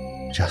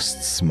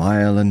 Just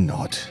smile and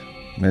nod.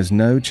 There's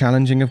no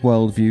challenging of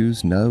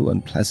worldviews, no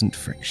unpleasant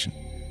friction.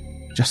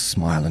 Just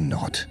smile and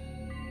nod.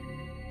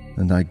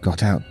 And I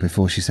got out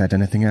before she said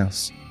anything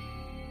else.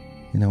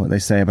 You know what they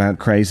say about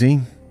crazy?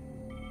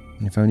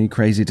 If only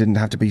crazy didn't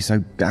have to be so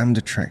damned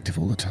attractive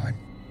all the time.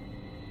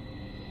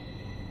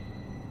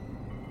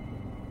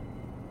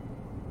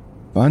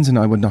 Barnes and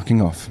I were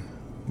knocking off.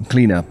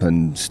 Clean-up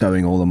and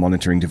stowing all the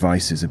monitoring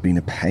devices had been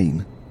a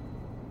pain.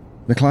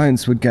 The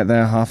clients would get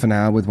there half an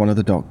hour with one of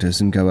the doctors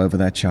and go over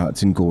their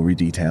charts in gory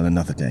detail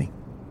another day.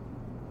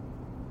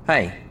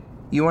 Hey,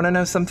 you want to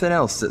know something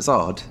else that's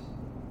odd?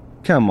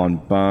 Come on,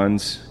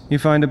 Barnes. You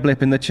find a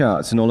blip in the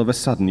charts and all of a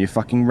sudden you're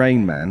fucking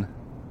Rain Man.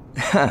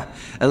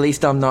 At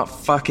least I'm not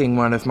fucking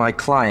one of my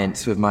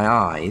clients with my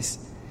eyes.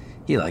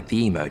 You like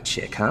the emo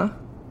chick, huh?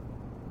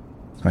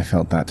 I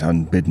felt that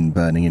unbidden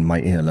burning in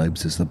my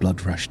earlobes as the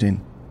blood rushed in.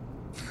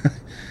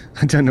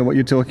 I don't know what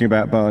you're talking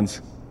about,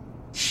 Barnes.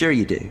 Sure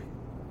you do.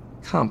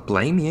 Can't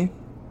blame you.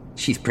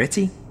 She's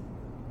pretty.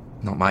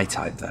 Not my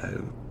type,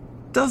 though.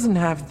 Doesn't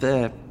have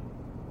the...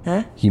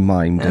 Huh? He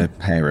mimed a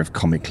pair of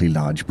comically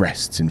large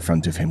breasts in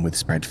front of him with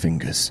spread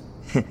fingers.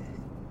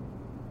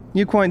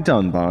 You quite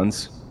done,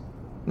 Barnes?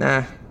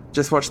 Nah,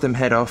 just watched them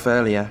head off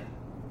earlier.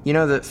 You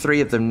know that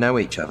 3 of them know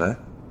each other?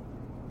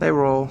 They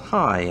were all,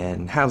 hi,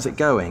 and how's it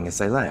going as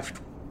they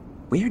left.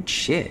 Weird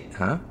shit,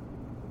 huh?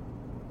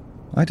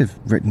 I'd have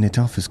written it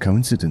off as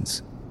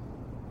coincidence.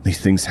 These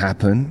things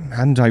happen.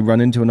 Hadn't I run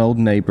into an old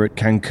neighbour at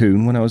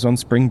Cancun when I was on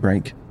spring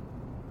break?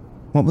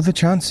 What were the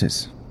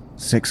chances?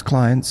 6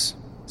 clients,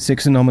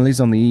 6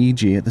 anomalies on the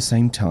EEG at the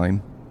same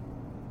time,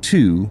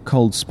 2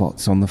 cold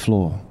spots on the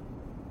floor.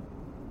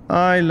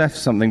 I left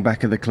something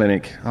back at the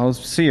clinic. I'll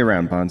see you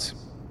around, Barnes.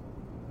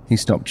 He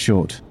stopped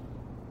short,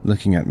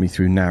 looking at me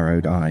through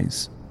narrowed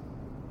eyes.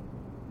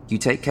 You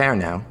take care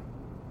now.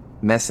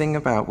 Messing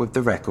about with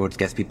the records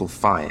gets people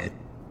fired.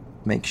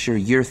 Make sure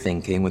you're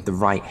thinking with the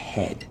right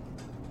head.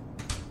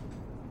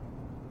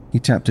 He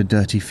tapped a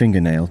dirty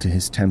fingernail to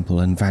his temple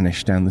and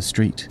vanished down the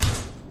street.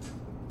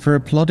 For a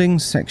plodding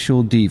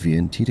sexual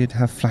deviant, he did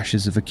have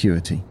flashes of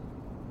acuity.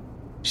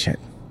 Shit,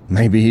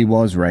 maybe he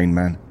was Rain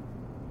Man,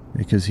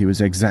 because he was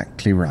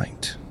exactly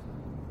right.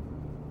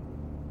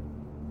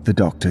 The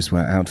doctors were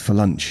out for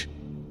lunch.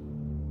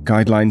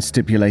 Guidelines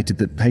stipulated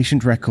that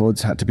patient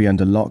records had to be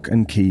under lock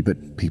and key,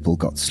 but people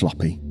got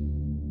sloppy.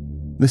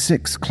 The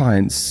 6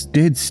 clients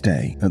did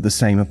stay at the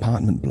same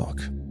apartment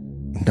block.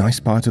 Nice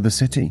part of the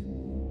city.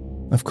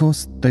 Of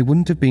course, they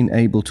wouldn't have been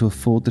able to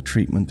afford the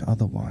treatment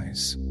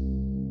otherwise.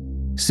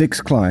 6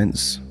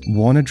 clients,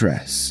 1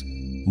 address,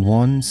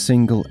 1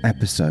 single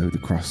episode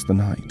across the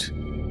night.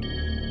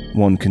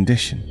 1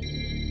 condition: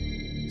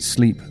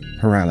 sleep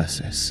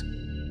paralysis.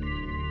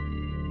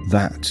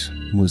 That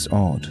was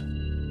odd.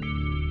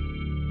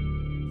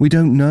 We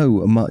don't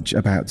know much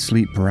about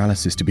sleep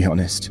paralysis, to be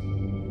honest.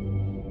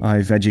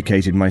 I've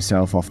educated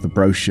myself off the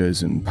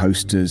brochures and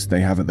posters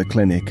they have at the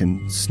clinic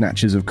and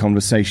snatches of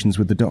conversations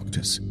with the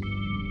doctors.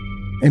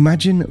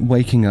 Imagine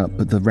waking up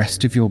but the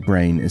rest of your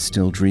brain is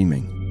still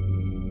dreaming.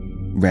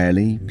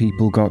 Rarely,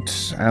 people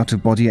got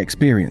out-of-body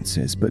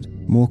experiences, but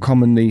more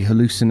commonly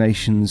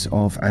hallucinations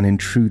of an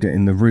intruder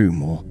in the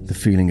room or the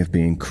feeling of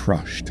being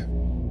crushed.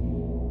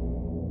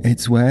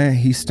 It's where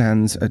he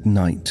stands at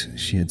night,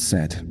 she had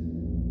said.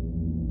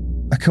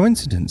 A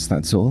coincidence,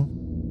 that's all.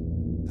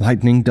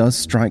 Lightning does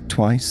strike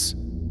twice.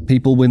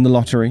 People win the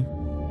lottery.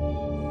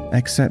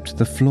 Except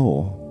the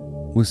floor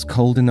was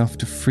cold enough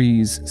to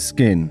freeze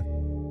skin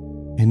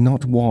in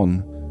not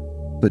one,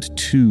 but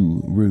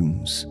 2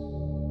 rooms.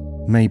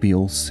 Maybe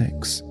all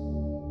 6.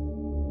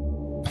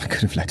 I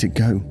could have let it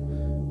go.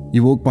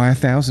 You walk by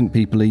 1,000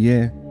 people a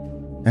year.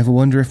 Ever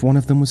wonder if one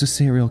of them was a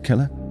serial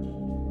killer?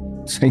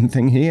 Same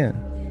thing here.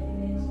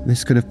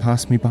 This could have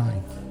passed me by.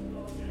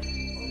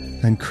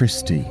 Then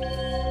Christy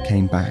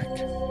came back.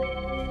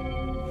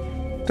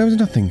 There was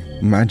nothing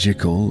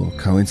magical or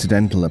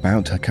coincidental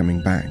about her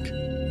coming back.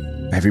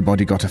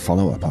 Everybody got a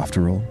follow-up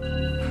after all.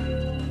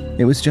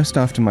 It was just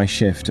after my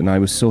shift and I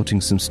was sorting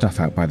some stuff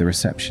out by the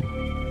reception.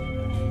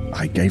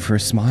 I gave her a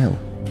smile.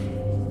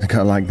 A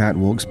girl like that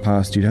walks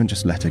past, you don't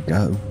just let her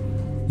go.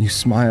 You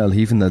smile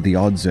even though the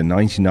odds are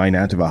 99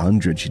 out of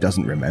 100 she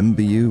doesn't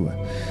remember you.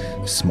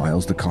 A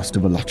smile's the cost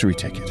of a lottery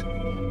ticket.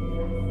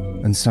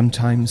 And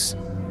sometimes,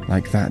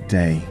 like that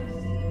day,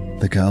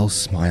 the girl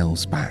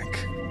smiles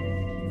back.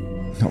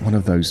 Not one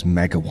of those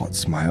megawatt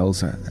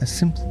smiles, a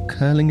simple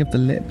curling of the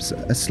lips,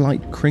 a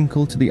slight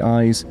crinkle to the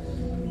eyes,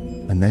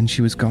 and then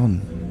she was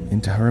gone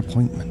into her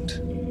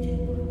appointment.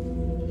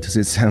 Does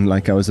it sound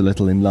like I was a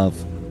little in love?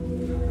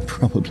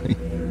 Probably.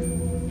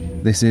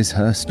 This is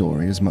her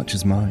story as much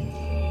as mine.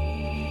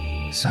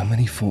 So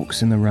many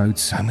forks in the road,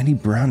 so many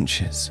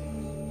branches.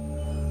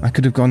 I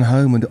could have gone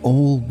home and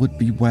all would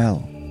be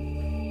well.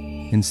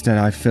 Instead,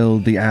 I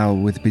filled the hour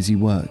with busy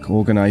work,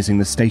 organising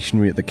the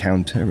stationery at the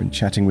counter and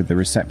chatting with the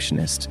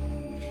receptionist,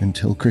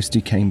 until Christy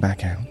came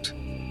back out.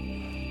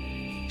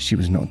 She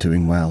was not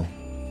doing well.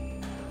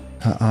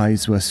 Her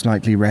eyes were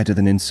slightly redder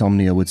than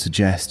insomnia would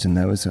suggest, and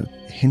there was a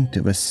hint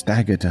of a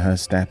stagger to her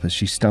step as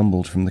she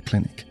stumbled from the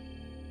clinic.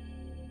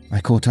 I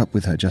caught up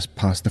with her just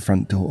past the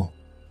front door.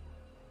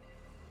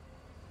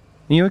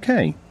 Are you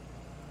okay?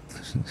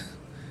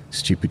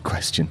 Stupid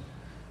question.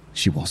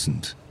 She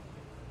wasn't.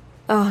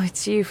 Oh,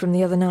 it's you from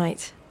the other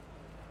night.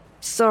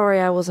 Sorry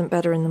I wasn't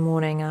better in the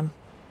morning. I'm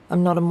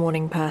not a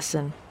morning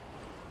person.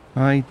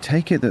 I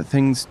take it that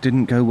things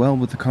didn't go well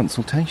with the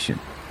consultation.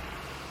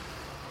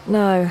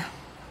 No.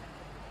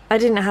 I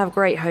didn't have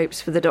great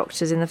hopes for the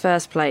doctors in the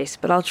first place,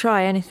 but I'll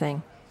try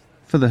anything.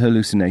 For the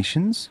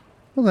hallucinations?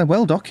 Well, they're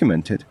well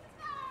documented.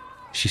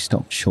 She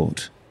stopped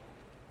short,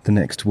 the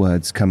next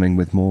words coming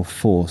with more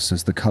force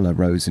as the colour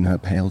rose in her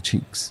pale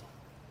cheeks.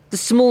 The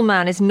small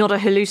man is not a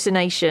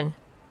hallucination.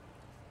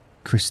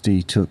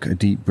 Christy took a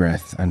deep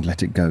breath and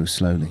let it go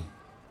slowly.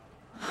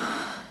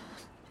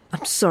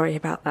 I'm sorry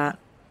about that.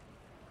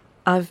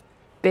 I've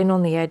been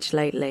on the edge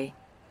lately.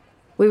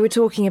 We were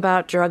talking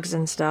about drugs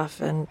and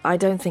stuff, and I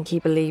don't think he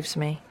believes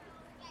me.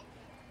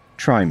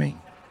 Try me.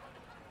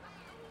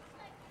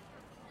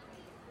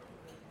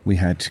 We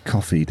had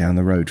coffee down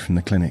the road from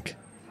the clinic.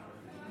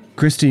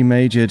 Christy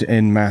majored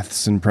in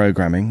maths and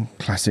programming,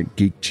 classic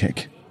geek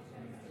chick.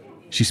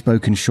 She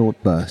spoke in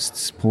short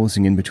bursts,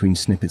 pausing in between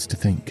snippets to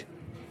think.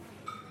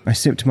 I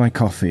sipped my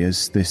coffee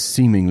as this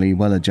seemingly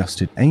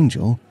well-adjusted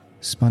angel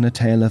spun a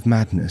tale of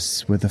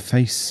madness with a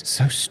face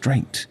so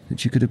straight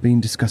that you could have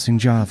been discussing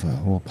Java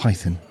or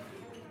Python.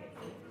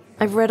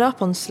 I've read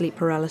up on sleep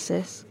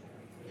paralysis.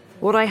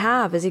 What I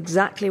have is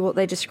exactly what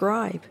they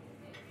describe.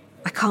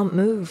 I can't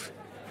move.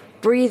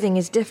 Breathing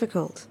is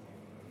difficult.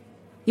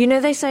 You know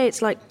they say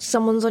it's like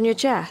someone's on your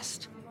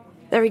chest?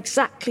 They're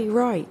exactly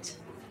right.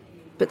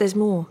 But there's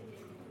more.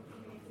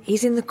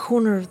 He's in the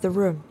corner of the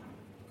room.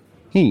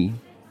 He?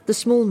 The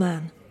small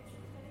man.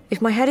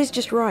 If my head is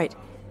just right,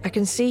 I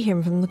can see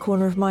him from the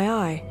corner of my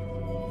eye.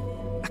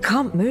 I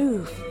can't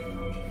move.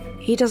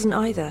 He doesn't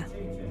either.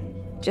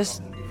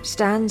 Just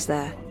stands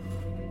there.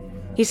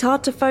 He's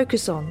hard to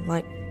focus on,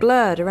 like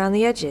blurred around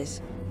the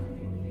edges.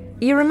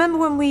 You remember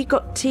when we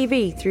got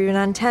TV through an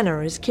antenna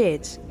as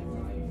kids?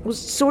 It was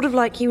sort of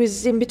like he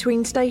was in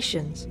between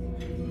stations.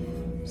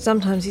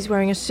 Sometimes he's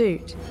wearing a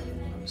suit.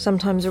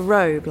 Sometimes a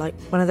robe, like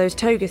one of those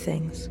toga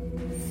things.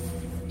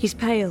 He's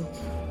pale.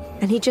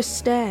 And he just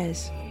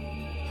stares.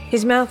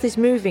 His mouth is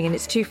moving and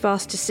it's too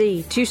fast to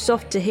see, too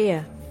soft to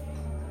hear.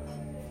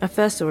 I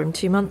first saw him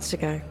 2 months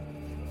ago.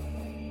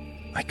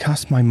 I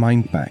cast my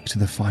mind back to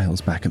the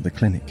files back at the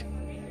clinic.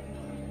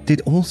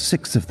 Did all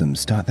 6 of them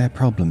start their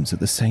problems at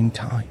the same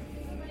time?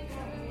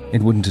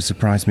 It wouldn't have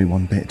surprised me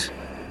one bit.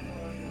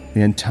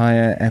 The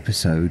entire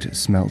episode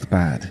smelt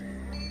bad.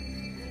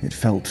 It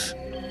felt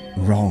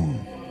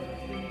wrong.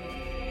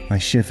 I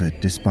shivered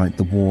despite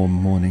the warm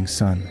morning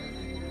sun.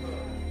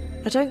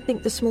 I don't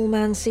think the small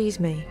man sees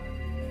me.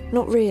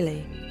 Not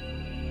really.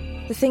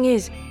 The thing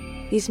is,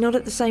 he's not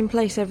at the same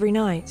place every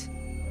night.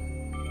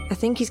 I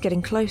think he's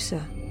getting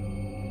closer.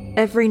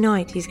 Every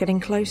night he's getting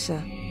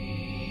closer.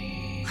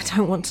 I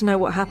don't want to know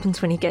what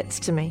happens when he gets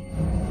to me.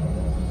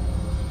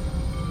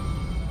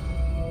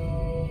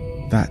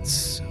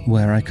 That's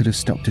where I could have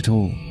stopped it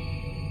all.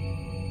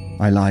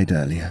 I lied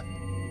earlier.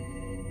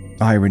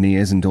 Irony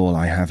isn't all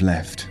I have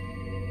left.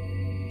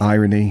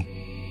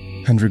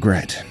 Irony and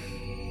regret.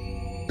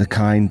 The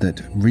kind that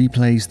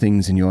replays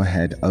things in your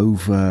head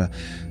over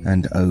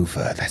and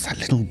over. There's that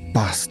little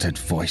bastard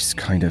voice,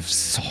 kind of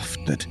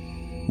soft, that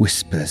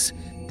whispers,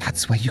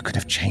 that's where you could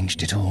have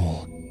changed it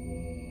all.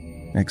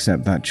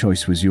 Except that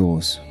choice was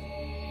yours,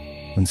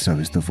 and so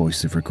is the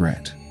voice of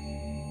regret.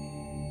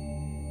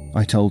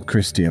 I told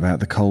Christy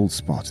about the cold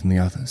spot and the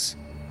others.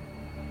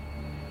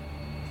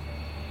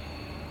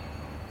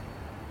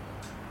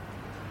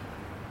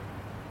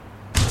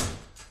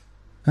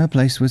 Her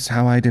place was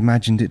how I'd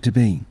imagined it to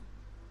be.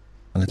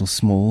 A little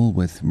small,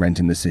 with rent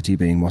in the city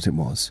being what it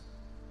was.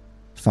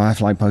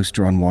 Firefly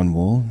poster on one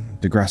wall,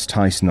 DeGrasse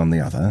Tyson on the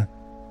other.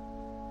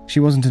 She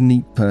wasn't a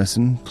neat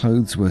person,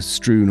 clothes were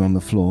strewn on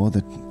the floor,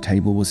 the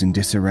table was in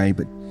disarray,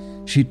 but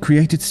she'd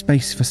created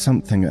space for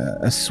something,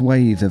 a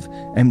swathe of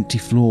empty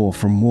floor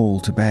from wall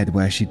to bed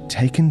where she'd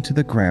taken to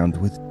the ground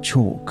with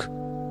chalk.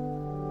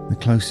 The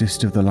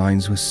closest of the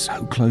lines was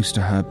so close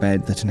to her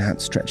bed that an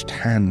outstretched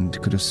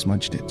hand could have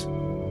smudged it.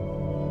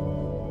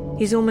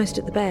 He's almost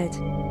at the bed.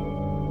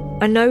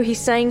 I know he's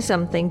saying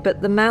something,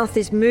 but the mouth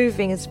is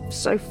moving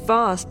so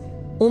fast,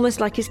 almost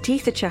like his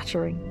teeth are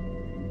chattering.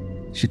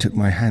 She took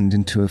my hand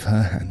in two of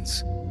her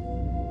hands.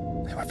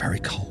 They were very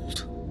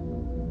cold.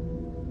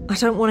 I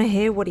don't want to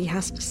hear what he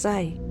has to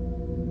say.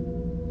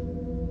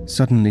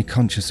 Suddenly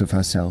conscious of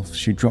herself,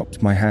 she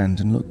dropped my hand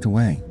and looked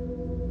away.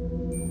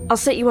 I'll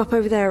set you up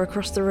over there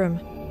across the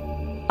room.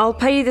 I'll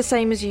pay you the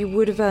same as you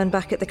would have earned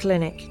back at the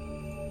clinic.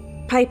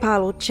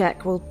 PayPal or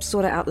check, we'll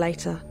sort it out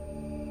later.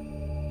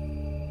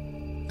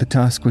 The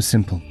task was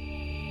simple.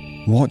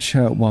 Watch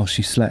her while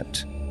she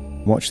slept.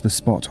 Watch the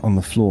spot on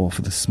the floor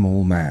for the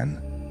small man.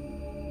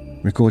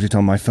 Record it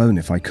on my phone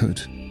if I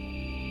could.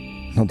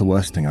 Not the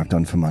worst thing I've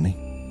done for money.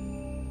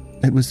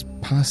 It was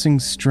passing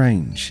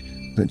strange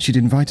that she'd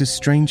invite a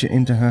stranger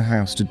into her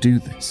house to do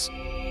this.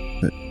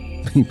 But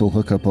people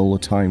hook up all the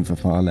time for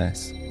far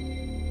less.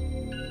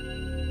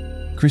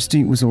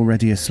 Christy was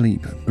already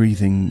asleep,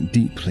 breathing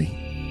deeply.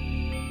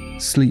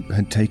 Sleep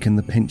had taken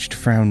the pinched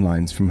frown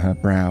lines from her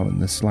brow and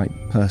the slight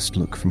pursed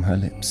look from her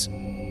lips.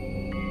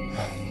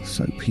 Oh,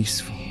 so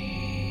peaceful.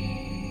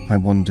 I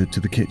wandered to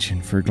the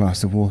kitchen for a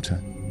glass of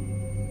water.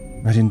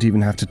 I didn't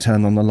even have to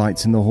turn on the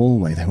lights in the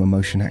hallway, they were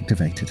motion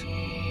activated.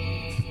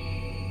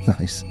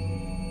 Nice.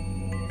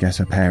 Guess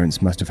her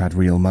parents must have had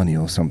real money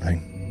or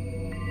something.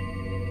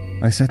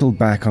 I settled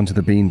back onto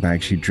the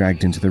beanbag she'd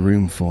dragged into the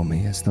room for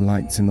me as the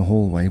lights in the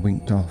hallway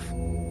winked off.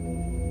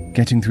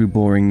 Getting through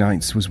boring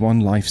nights was one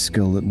life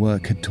skill that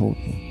work had taught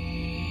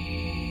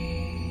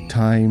me.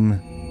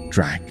 Time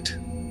dragged.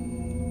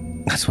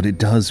 That's what it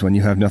does when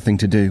you have nothing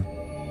to do.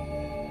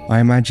 I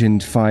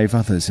imagined 5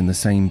 others in the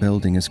same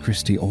building as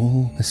Christy,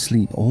 all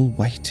asleep, all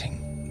waiting.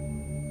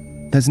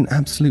 There's an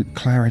absolute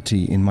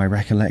clarity in my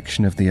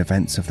recollection of the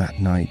events of that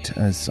night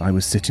as I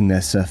was sitting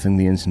there surfing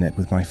the internet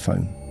with my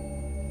phone.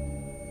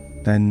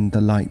 Then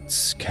the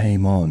lights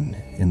came on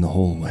in the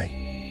hallway.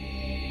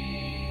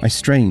 I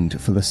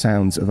strained for the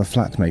sounds of a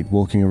flatmate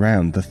walking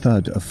around, the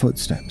thud of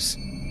footsteps.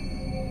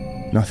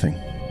 Nothing.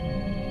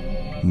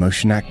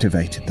 Motion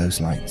activated those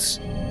lights.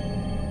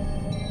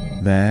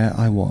 There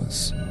I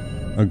was,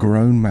 a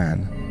grown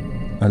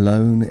man,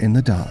 alone in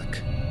the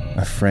dark,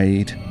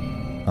 afraid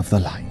of the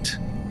light.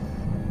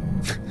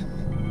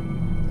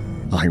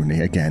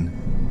 Irony again.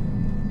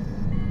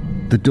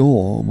 The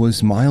door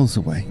was miles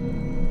away.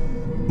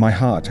 My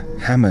heart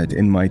hammered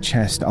in my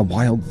chest, a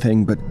wild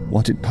thing, but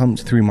what it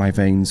pumped through my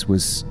veins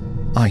was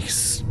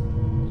ice.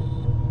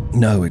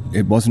 No,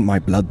 it wasn't my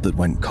blood that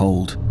went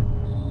cold.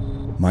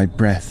 My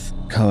breath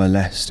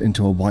coalesced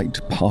into a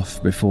white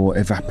puff before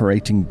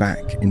evaporating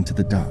back into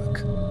the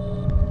dark.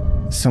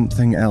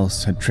 Something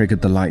else had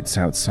triggered the lights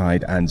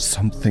outside, and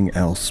something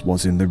else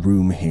was in the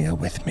room here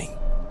with me.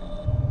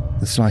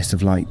 The slice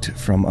of light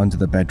from under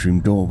the bedroom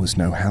door was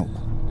no help.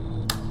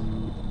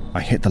 I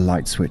hit the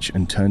light switch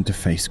and turned to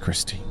face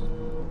Christy.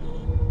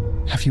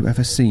 Have you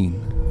ever seen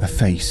a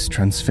face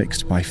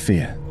transfixed by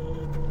fear?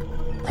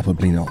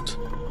 Probably not.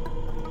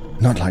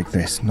 Not like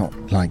this,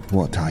 not like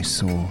what I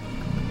saw.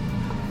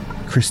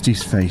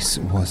 Christy's face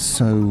was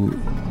so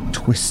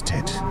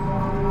twisted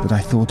that I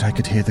thought I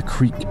could hear the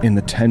creak in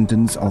the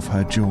tendons of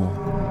her jaw.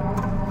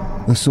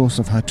 The source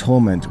of her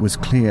torment was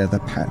clear. The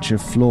patch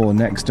of floor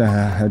next to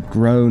her had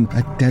grown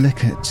a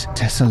delicate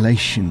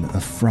tessellation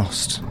of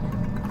frost.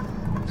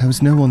 There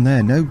was no one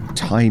there, no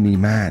tiny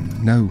man,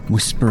 no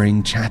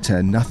whispering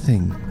chatter,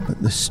 nothing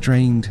but the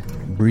strained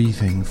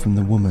breathing from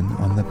the woman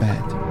on the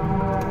bed.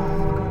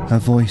 Her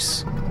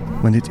voice,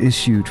 when it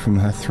issued from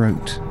her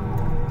throat,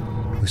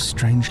 was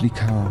strangely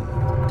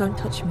calm. Don't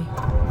touch me.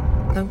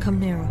 Don't come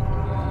nearer.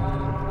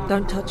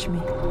 Don't touch me.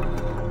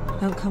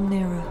 Don't come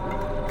nearer.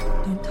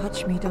 Don't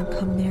touch me. Don't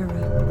come nearer.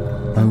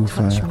 Don't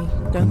Over touch me.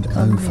 Don't and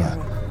come over,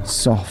 nearer.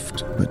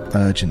 soft but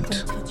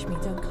urgent. Don't touch me.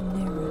 Don't come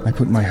nearer. I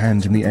put my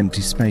hand in the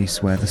empty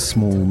space where the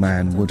small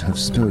man would have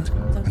stood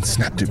and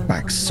snapped it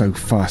back so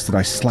fast that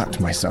I slapped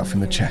myself in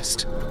the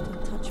chest.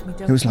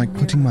 It was like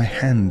putting my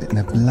hand in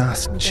a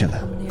blast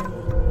chiller.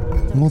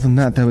 More than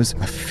that, there was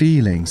a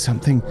feeling,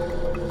 something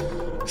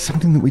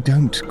that we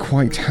don't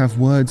quite have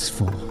words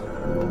for.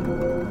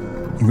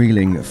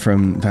 Reeling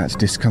from that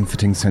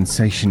discomforting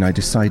sensation, I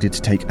decided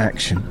to take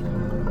action.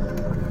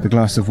 The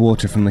glass of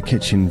water from the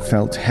kitchen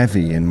felt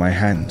heavy in my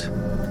hand.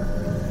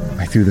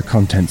 I threw the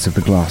contents of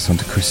the glass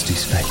onto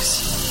Christie's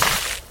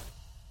face.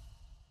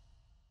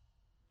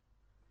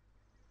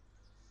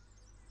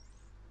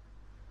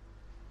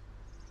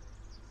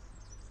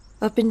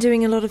 I've been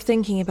doing a lot of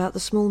thinking about the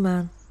small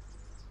man.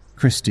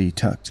 Christie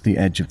tucked the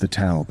edge of the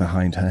towel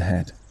behind her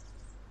head.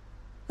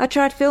 I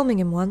tried filming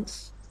him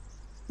once.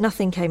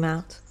 Nothing came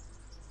out.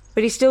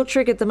 But he still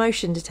triggered the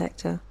motion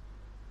detector.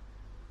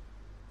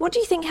 What do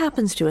you think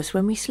happens to us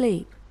when we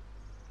sleep?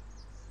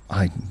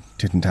 I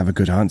didn't have a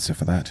good answer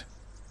for that.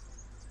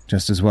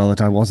 Just as well that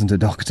I wasn't a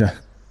doctor.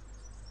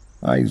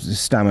 I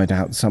stammered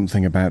out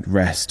something about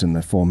rest and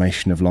the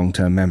formation of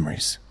long-term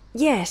memories.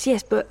 Yes,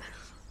 but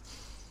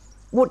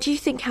what do you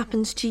think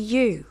happens to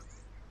you?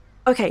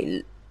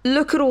 Okay,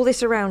 look at all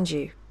this around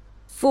you.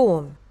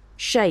 Form,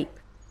 shape,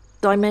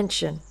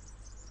 dimension.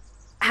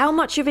 How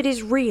much of it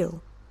is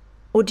real?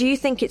 Or do you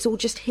think it's all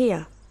just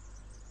here?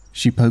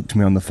 She poked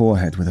me on the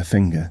forehead with a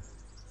finger.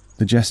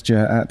 The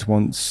gesture at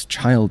once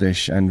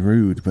childish and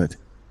rude, but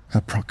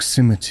her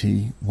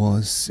proximity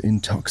was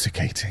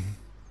intoxicating.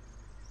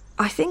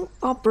 I think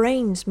our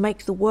brains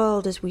make the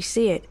world as we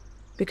see it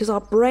because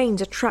our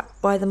brains are trapped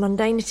by the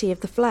mundanity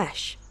of the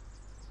flesh.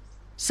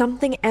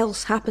 Something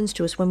else happens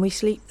to us when we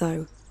sleep,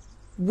 though.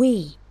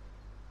 We.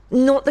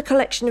 Not the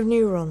collection of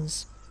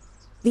neurons.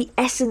 The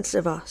essence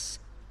of us.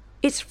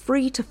 It's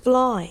free to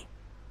fly.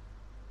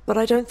 But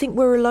I don't think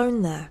we're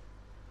alone there.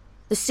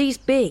 The sea's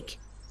big,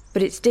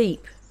 but it's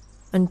deep,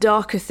 and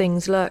darker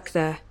things lurk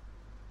there.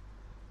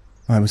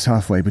 I was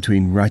halfway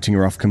between writing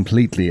her off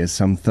completely as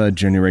some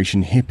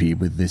third-generation hippie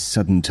with this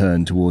sudden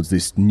turn towards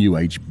this New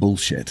Age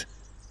bullshit.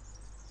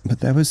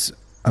 But there was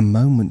a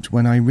moment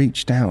when I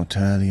reached out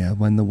earlier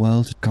when the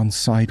world had gone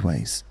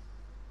sideways,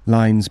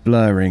 lines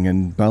blurring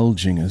and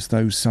bulging as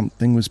though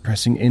something was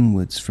pressing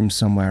inwards from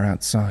somewhere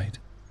outside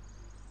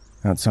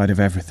of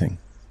everything.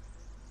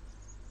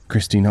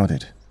 Christie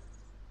nodded.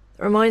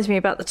 It reminds me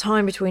about the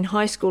time between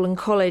high school and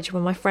college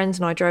when my friends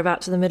and I drove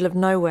out to the middle of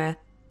nowhere,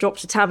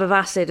 dropped a tab of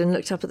acid and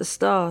looked up at the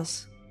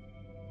stars.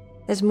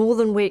 There's more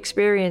than we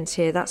experience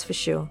here, that's for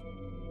sure.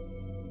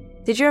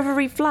 Did you ever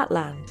read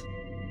Flatland?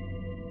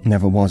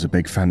 Never was a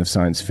big fan of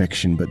science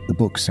fiction, but the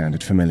book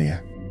sounded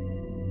familiar.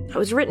 It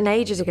was written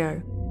ages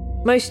ago,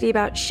 mostly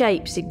about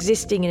shapes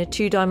existing in a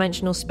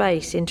two-dimensional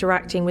space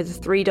interacting with a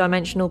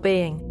three-dimensional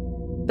being,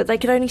 but they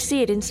could only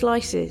see it in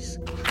slices.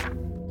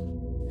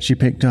 She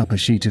picked up a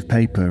sheet of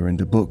paper and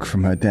a book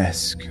from her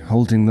desk,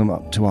 holding them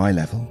up to eye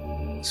level,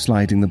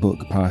 sliding the book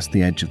past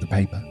the edge of the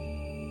paper.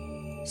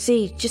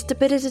 See, just a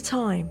bit at a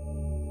time.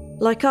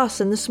 Like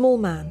us and the small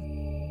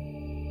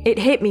man. It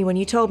hit me when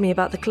you told me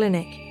about the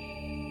clinic,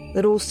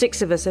 that all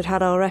 6 of us had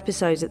had our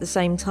episodes at the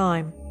same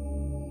time.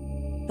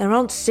 There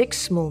aren't 6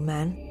 small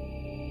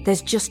men.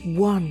 There's just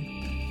one.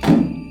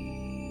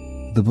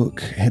 The book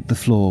hit the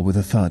floor with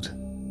a thud.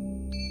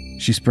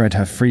 She spread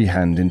her free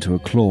hand into a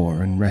claw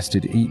and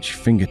rested each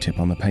fingertip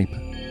on the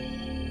paper.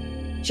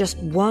 Just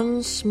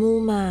one small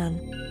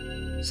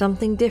man.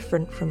 Something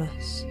different from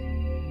us.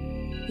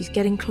 He's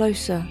getting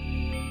closer.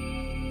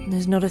 And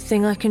there's not a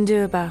thing I can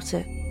do about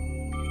it.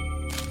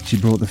 She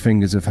brought the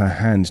fingers of her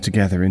hand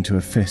together into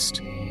a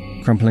fist,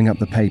 crumpling up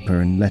the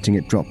paper and letting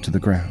it drop to the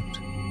ground.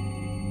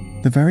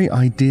 The very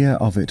idea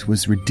of it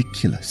was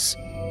ridiculous,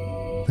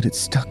 but it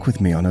stuck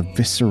with me on a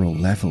visceral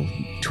level,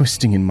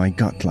 twisting in my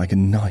gut like a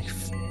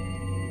knife.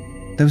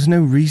 There was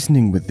no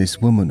reasoning with this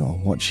woman or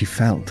what she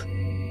felt,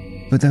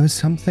 but there was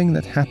something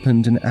that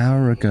happened an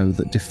hour ago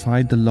that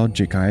defied the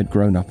logic I had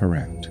grown up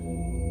around.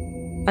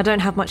 I don't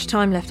have much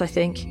time left, I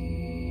think.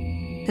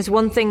 There's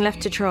one thing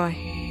left to try.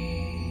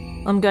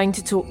 I'm going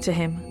to talk to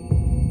him.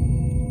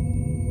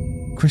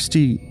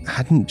 Christie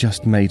hadn't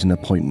just made an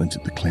appointment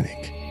at the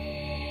clinic.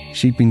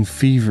 She'd been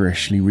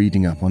feverishly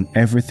reading up on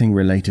everything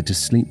related to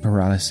sleep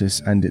paralysis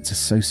and its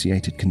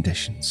associated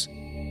conditions.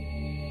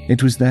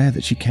 It was there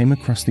that she came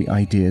across the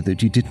idea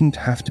that you didn't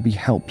have to be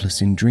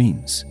helpless in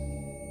dreams.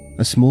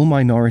 A small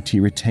minority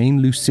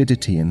retain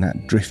lucidity in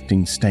that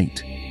drifting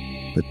state,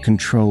 but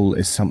control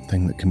is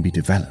something that can be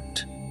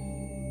developed.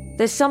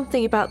 There's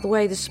something about the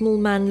way the small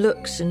man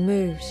looks and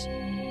moves.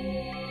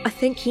 I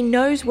think he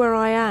knows where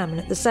I am, and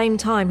at the same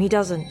time he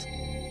doesn't.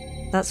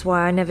 That's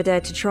why I never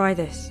dared to try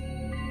this.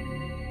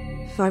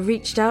 If I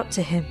reached out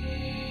to him...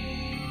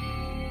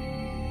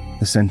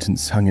 The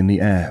sentence hung in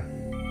the air,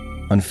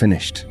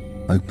 unfinished,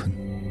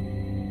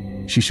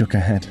 open. She shook her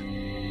head.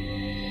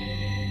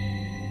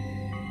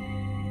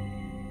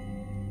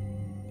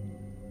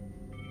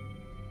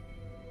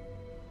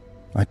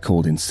 I'd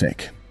called in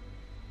sick.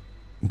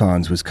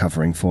 Barnes was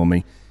covering for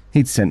me.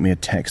 He'd sent me a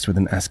text with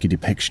an ASCII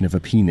depiction of a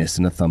penis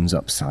and a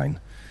thumbs-up sign.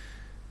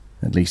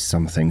 At least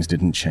some things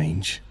didn't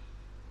change.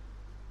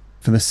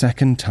 For the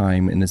second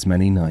time in as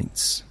many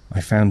nights,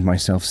 I found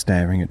myself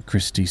staring at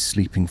Christie's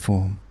sleeping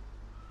form.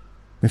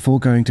 Before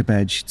going to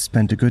bed, she'd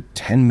spent a good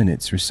 10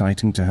 minutes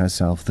reciting to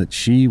herself that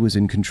she was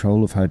in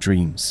control of her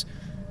dreams,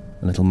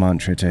 a little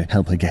mantra to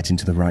help her get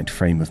into the right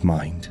frame of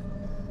mind.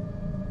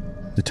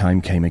 The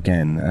time came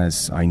again,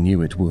 as I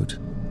knew it would.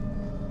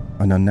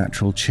 An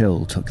unnatural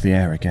chill took the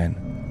air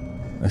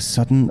again, as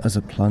sudden as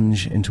a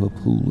plunge into a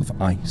pool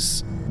of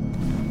ice.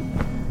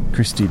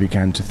 Christie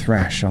began to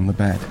thrash on the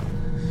bed,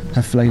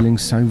 her flailing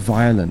so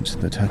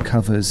violent that her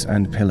covers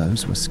and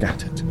pillows were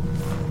scattered.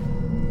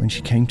 When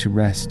she came to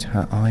rest,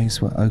 her eyes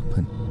were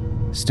open,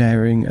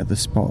 staring at the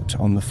spot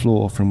on the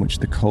floor from which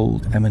the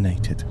cold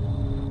emanated.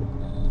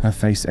 Her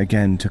face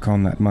again took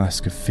on that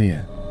mask of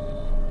fear,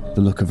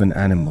 the look of an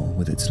animal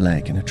with its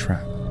leg in a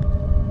trap.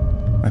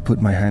 I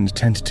put my hand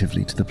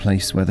tentatively to the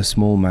place where the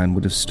small man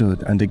would have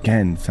stood and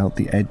again felt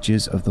the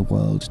edges of the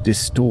world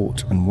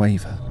distort and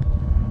waver.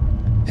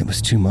 It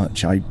was too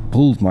much. I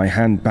pulled my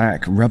hand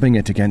back, rubbing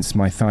it against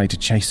my thigh to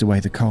chase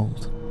away the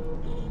cold.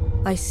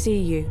 I see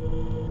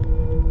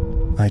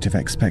you. I'd have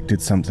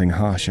expected something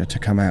harsher to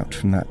come out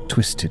from that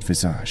twisted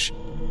visage,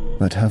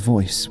 but her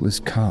voice was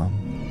calm.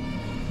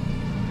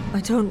 I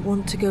don't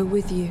want to go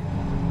with you.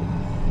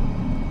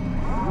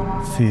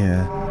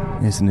 Fear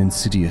is an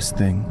insidious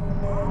thing.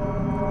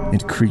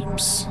 It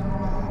creeps.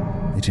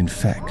 It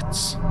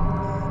infects.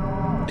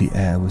 The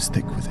air was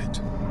thick with it.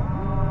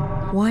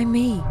 Why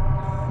me?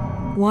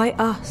 Why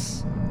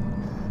us?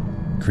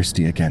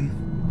 Christie again.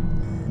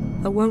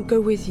 I won't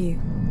go with you.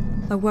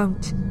 I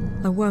won't.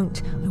 I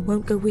won't. I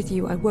won't go with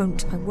you. I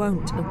won't. I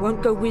won't. I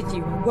won't go with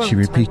you. I won't. She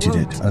repeated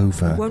it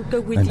over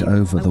and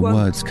over, the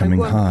words coming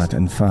hard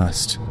and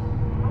fast.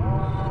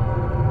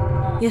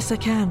 Yes, I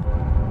can.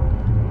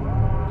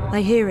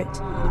 I hear it.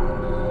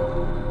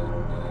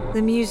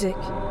 The music.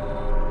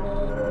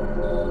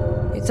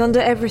 It's under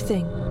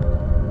everything.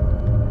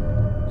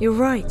 You're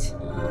right.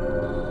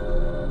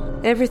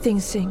 Everything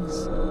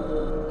sings.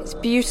 It's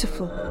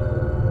beautiful.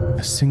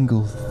 A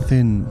single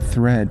thin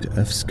thread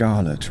of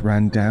scarlet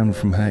ran down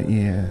from her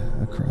ear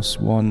across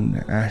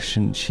one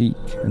ashen cheek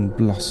and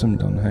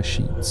blossomed on her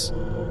sheets.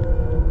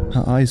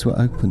 Her eyes were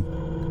open,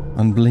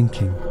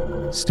 unblinking,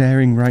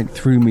 staring right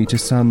through me to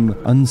some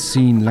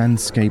unseen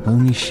landscape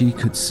only she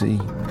could see.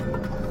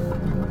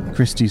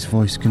 Christie's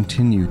voice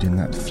continued in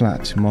that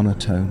flat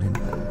monotone,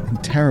 in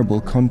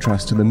terrible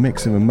contrast to the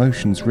mix of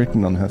emotions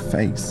written on her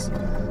face.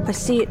 I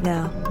see it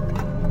now.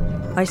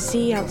 I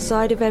see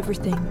outside of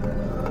everything.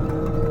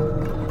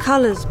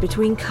 Colours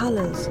between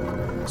colours.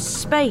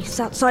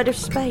 Space outside of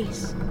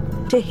space.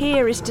 To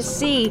hear is to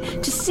see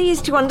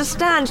is to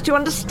understand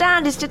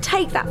is to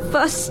take that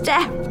first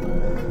step.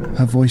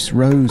 Her voice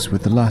rose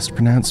with the last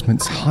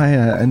pronouncements,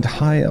 higher and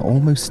higher,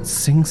 almost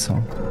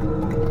sing-song.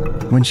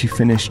 When she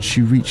finished,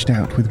 she reached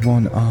out with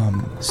one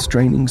arm,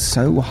 straining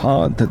so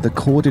hard that the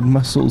corded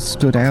muscles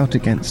stood out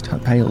against her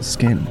pale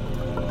skin.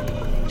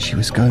 She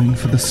was going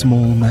for the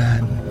small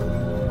man.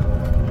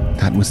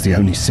 That was the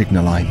only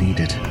signal I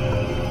needed.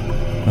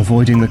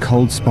 Avoiding the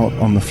cold spot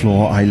on the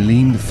floor, I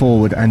leaned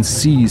forward and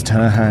seized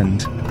her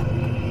hand.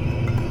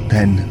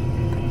 Then,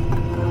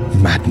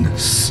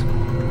 madness.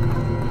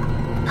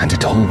 And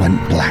it all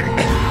went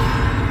black.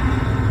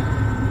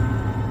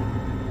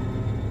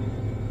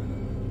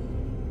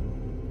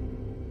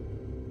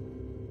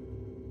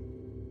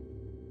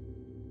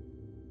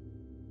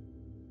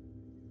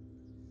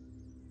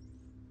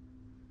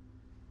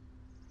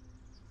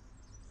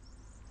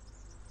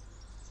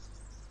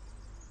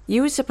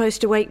 You were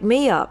supposed to wake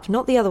me up,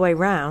 not the other way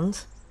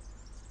round.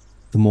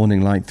 The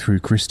morning light through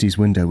Christie's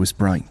window was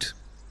bright.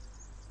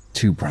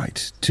 Too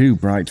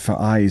bright for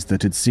eyes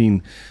that had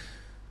seen...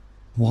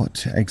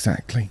 what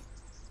exactly?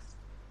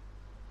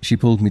 She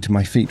pulled me to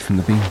my feet from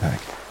the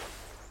beanbag.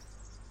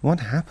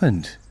 What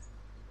happened?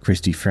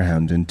 Christie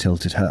frowned and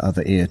tilted her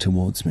other ear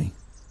towards me.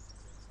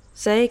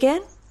 Say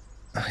again?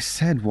 I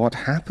said, what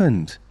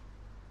happened?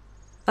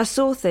 I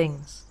saw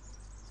things.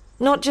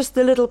 Not just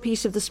the little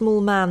piece of the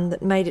small man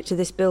that made it to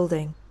this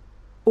building.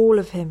 All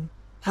of him.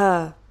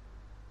 Her.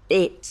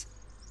 It.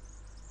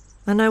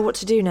 I know what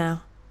to do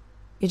now.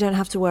 You don't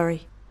have to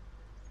worry.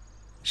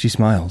 She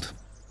smiled.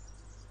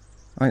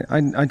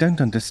 I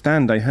don't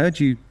understand. I heard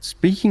you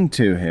speaking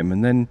to him,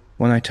 and then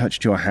when I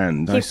touched your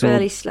hand, I saw... You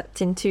barely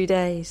slept in 2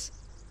 days.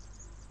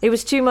 It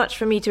was too much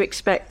for me to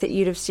expect that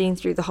you'd have seen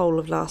through the whole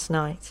of last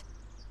night.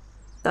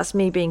 That's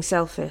me being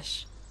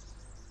selfish.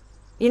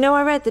 You know,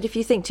 I read that if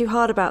you think too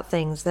hard about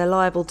things, they're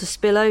liable to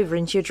spill over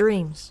into your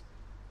dreams.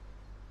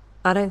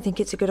 I don't think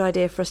it's a good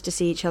idea for us to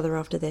see each other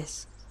after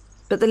this.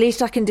 But the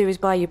least I can do is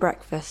buy you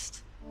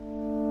breakfast.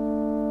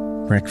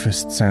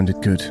 Breakfast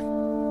sounded good.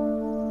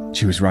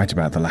 She was right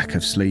about the lack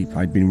of sleep.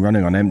 I'd been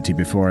running on empty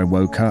before I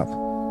woke up.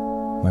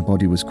 My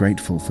body was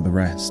grateful for the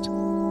rest.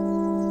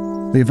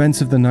 The events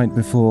of the night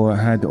before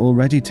had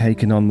already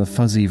taken on the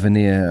fuzzy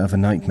veneer of a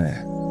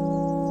nightmare.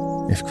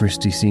 If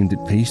Christie seemed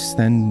at peace,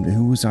 then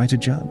who was I to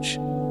judge?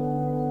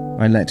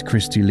 I let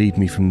Christy lead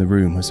me from the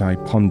room as I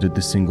pondered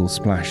the single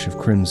splash of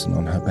crimson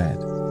on her bed.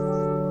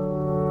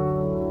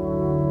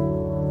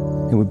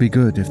 It would be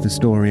good if the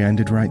story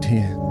ended right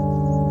here.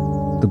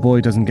 The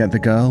boy doesn't get the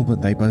girl,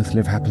 but they both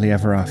live happily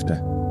ever after.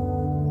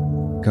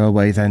 Go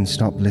away then,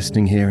 stop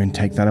listening here and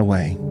take that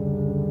away.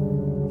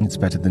 It's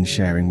better than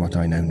sharing what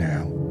I know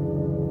now.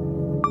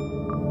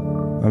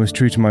 I was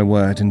true to my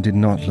word and did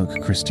not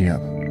look Christy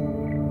up.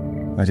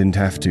 I didn't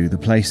have to. The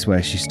place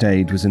where she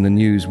stayed was in the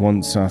news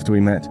once after we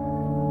met,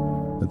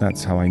 but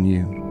that's how I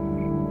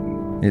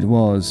knew. It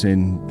was,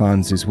 in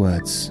Barnes's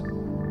words,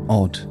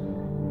 odd.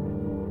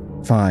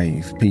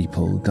 5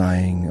 people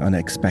dying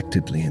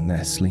unexpectedly in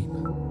their sleep.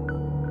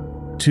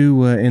 2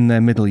 were in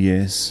their middle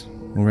years,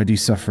 already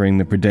suffering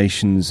the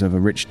predations of a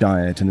rich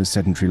diet and a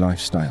sedentary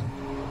lifestyle.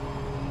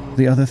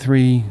 The other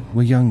 3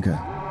 were younger.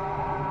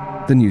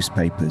 The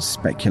newspapers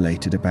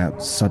speculated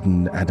about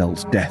sudden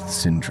adult death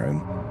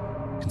syndrome.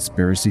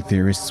 Conspiracy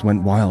theorists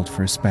went wild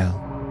for a spell.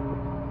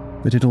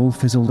 But it all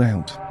fizzled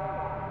out.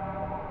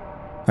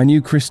 I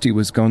knew Christy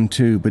was gone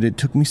too, but it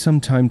took me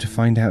some time to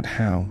find out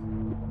how.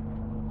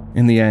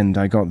 In the end,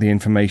 I got the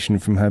information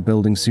from her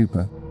building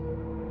super.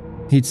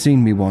 He'd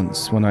seen me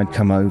once when I'd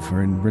come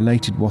over and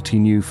related what he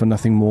knew for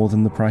nothing more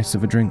than the price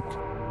of a drink.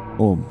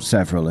 Or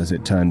several, as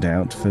it turned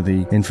out, for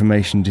the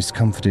information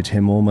discomforted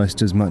him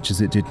almost as much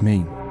as it did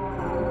me.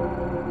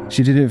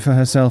 She did it for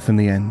herself in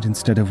the end,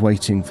 instead of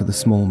waiting for the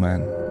small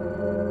man.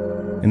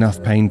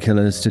 Enough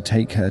painkillers to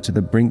take her to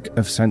the brink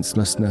of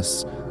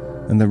senselessness,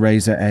 and the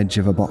razor edge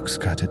of a box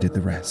cutter did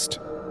the rest.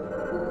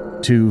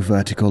 2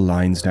 vertical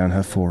lines down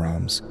her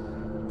forearms,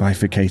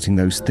 bifurcating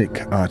those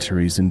thick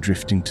arteries and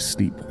drifting to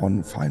sleep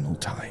one final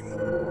time.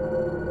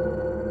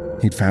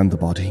 He'd found the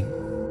body.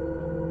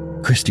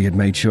 Christy had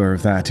made sure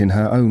of that in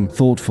her own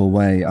thoughtful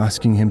way,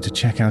 asking him to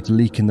check out a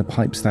leak in the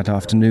pipes that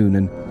afternoon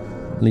and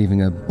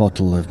leaving a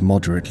bottle of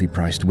moderately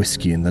priced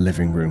whiskey in the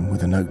living room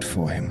with a note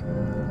for him.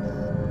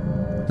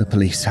 The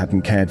police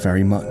hadn't cared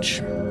very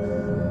much.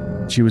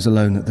 She was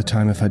alone at the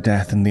time of her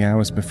death and the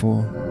hours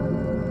before.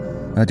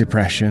 Her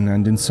depression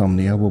and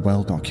insomnia were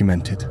well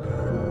documented.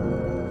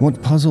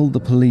 What puzzled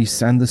the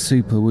police and the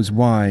super was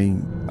why,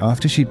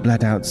 after she'd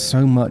bled out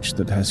so much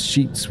that her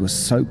sheets were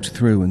soaked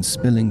through and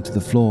spilling to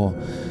the floor,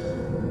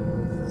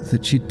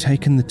 that she'd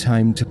taken the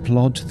time to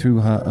plod through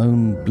her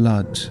own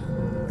blood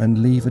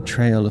and leave a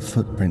trail of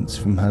footprints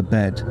from her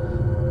bed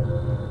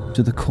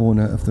to the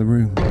corner of the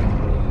room.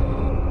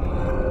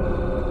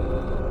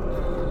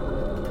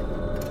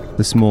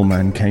 The small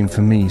man came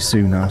for me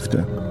soon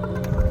after,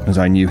 as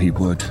I knew he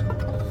would.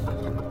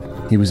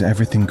 He was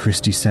everything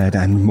Christy said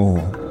and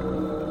more.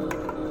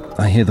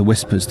 I hear the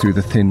whispers through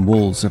the thin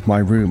walls of my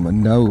room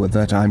and know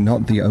that I'm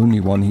not the only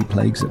one he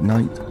plagues at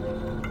night.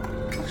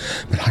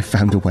 But I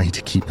found a way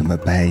to keep him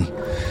at bay.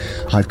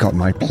 I've got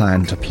my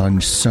plan to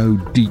plunge so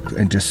deep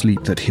into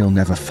sleep that he'll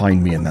never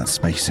find me in that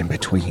space in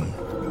between.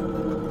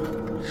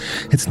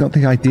 It's not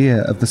the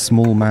idea of the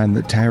small man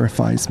that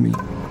terrifies me.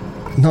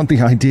 Not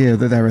the idea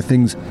that there are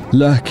things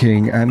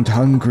lurking and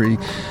hungry.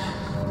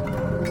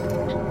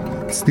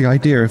 It's the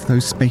idea of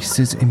those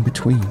spaces in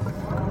between.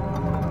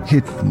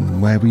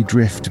 Hidden where we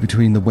drift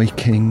between the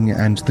waking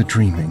and the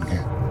dreaming.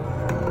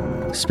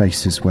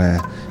 Spaces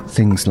where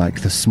things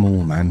like the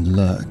small man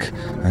lurk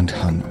and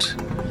hunt.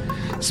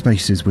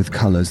 Spaces with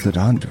colours that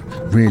aren't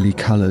really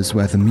colours,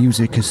 where the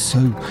music is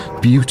so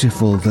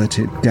beautiful that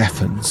it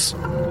deafens.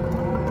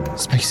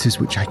 Spaces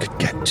which I could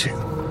get to,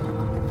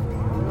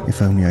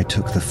 if only I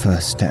took the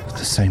first step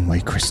the same way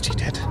Christy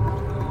did.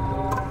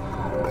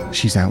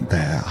 She's out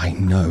there, I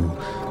know,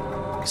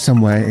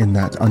 somewhere in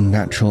that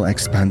unnatural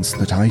expanse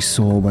that I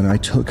saw when I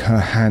took her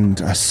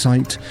hand, a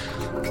sight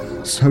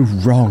so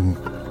wrong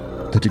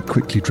that it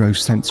quickly drove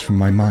sense from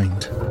my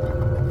mind.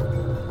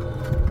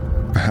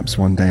 Perhaps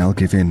one day I'll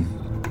give in,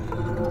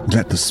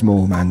 let the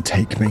small man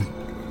take me.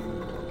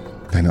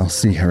 Then I'll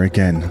see her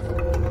again,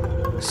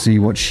 see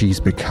what she's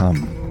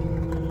become.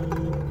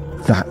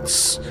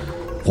 That's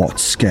what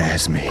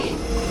scares me.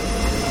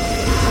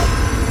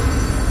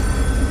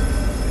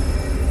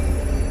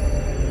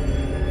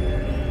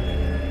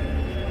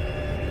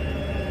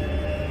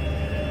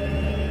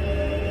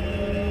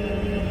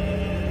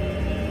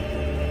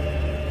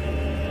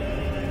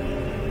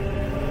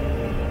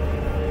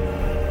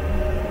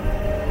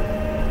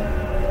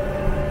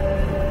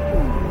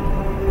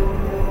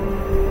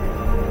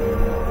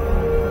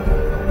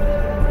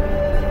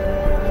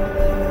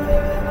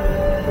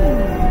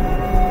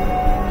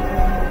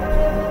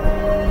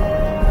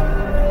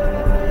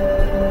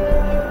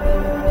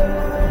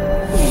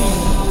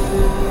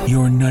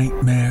 Your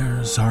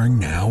nightmares are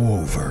now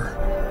over.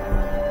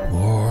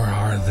 Or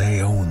are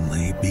they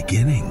only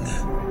beginning?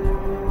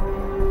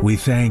 We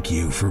thank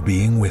you for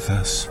being with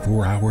us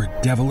for our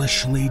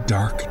devilishly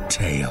dark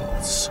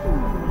tales.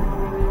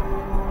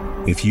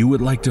 If you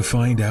would like to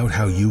find out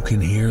how you can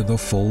hear the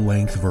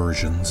full-length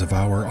versions of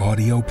our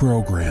audio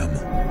program,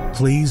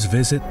 please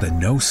visit the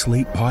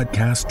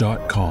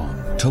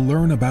NoSleeppodcast.com to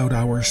learn about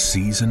our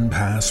Season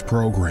Pass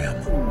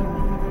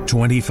program.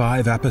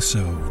 25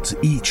 episodes,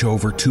 each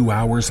over 2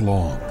 hours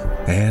long,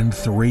 and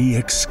 3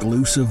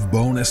 exclusive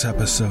bonus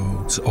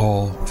episodes,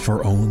 all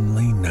for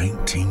only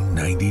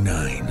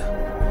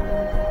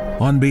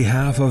 $19.99. On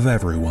behalf of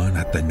everyone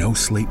at the No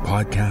Sleep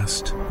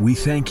Podcast, we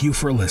thank you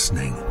for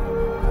listening.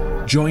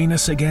 Join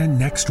us again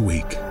next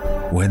week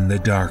when the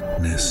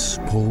darkness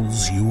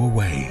pulls you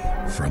away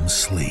from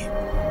sleep.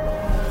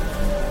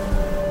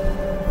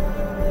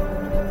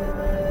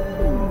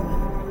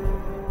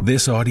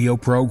 This audio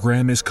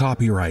program is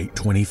copyright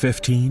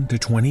 2015 to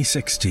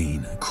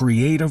 2016,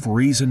 Creative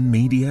Reason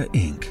Media,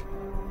 Inc.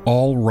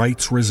 All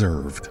rights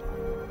reserved.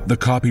 The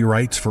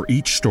copyrights for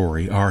each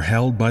story are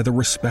held by the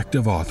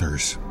respective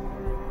authors.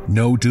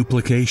 No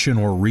duplication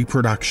or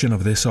reproduction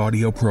of this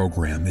audio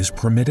program is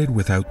permitted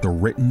without the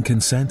written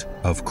consent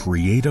of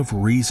Creative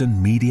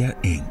Reason Media,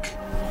 Inc.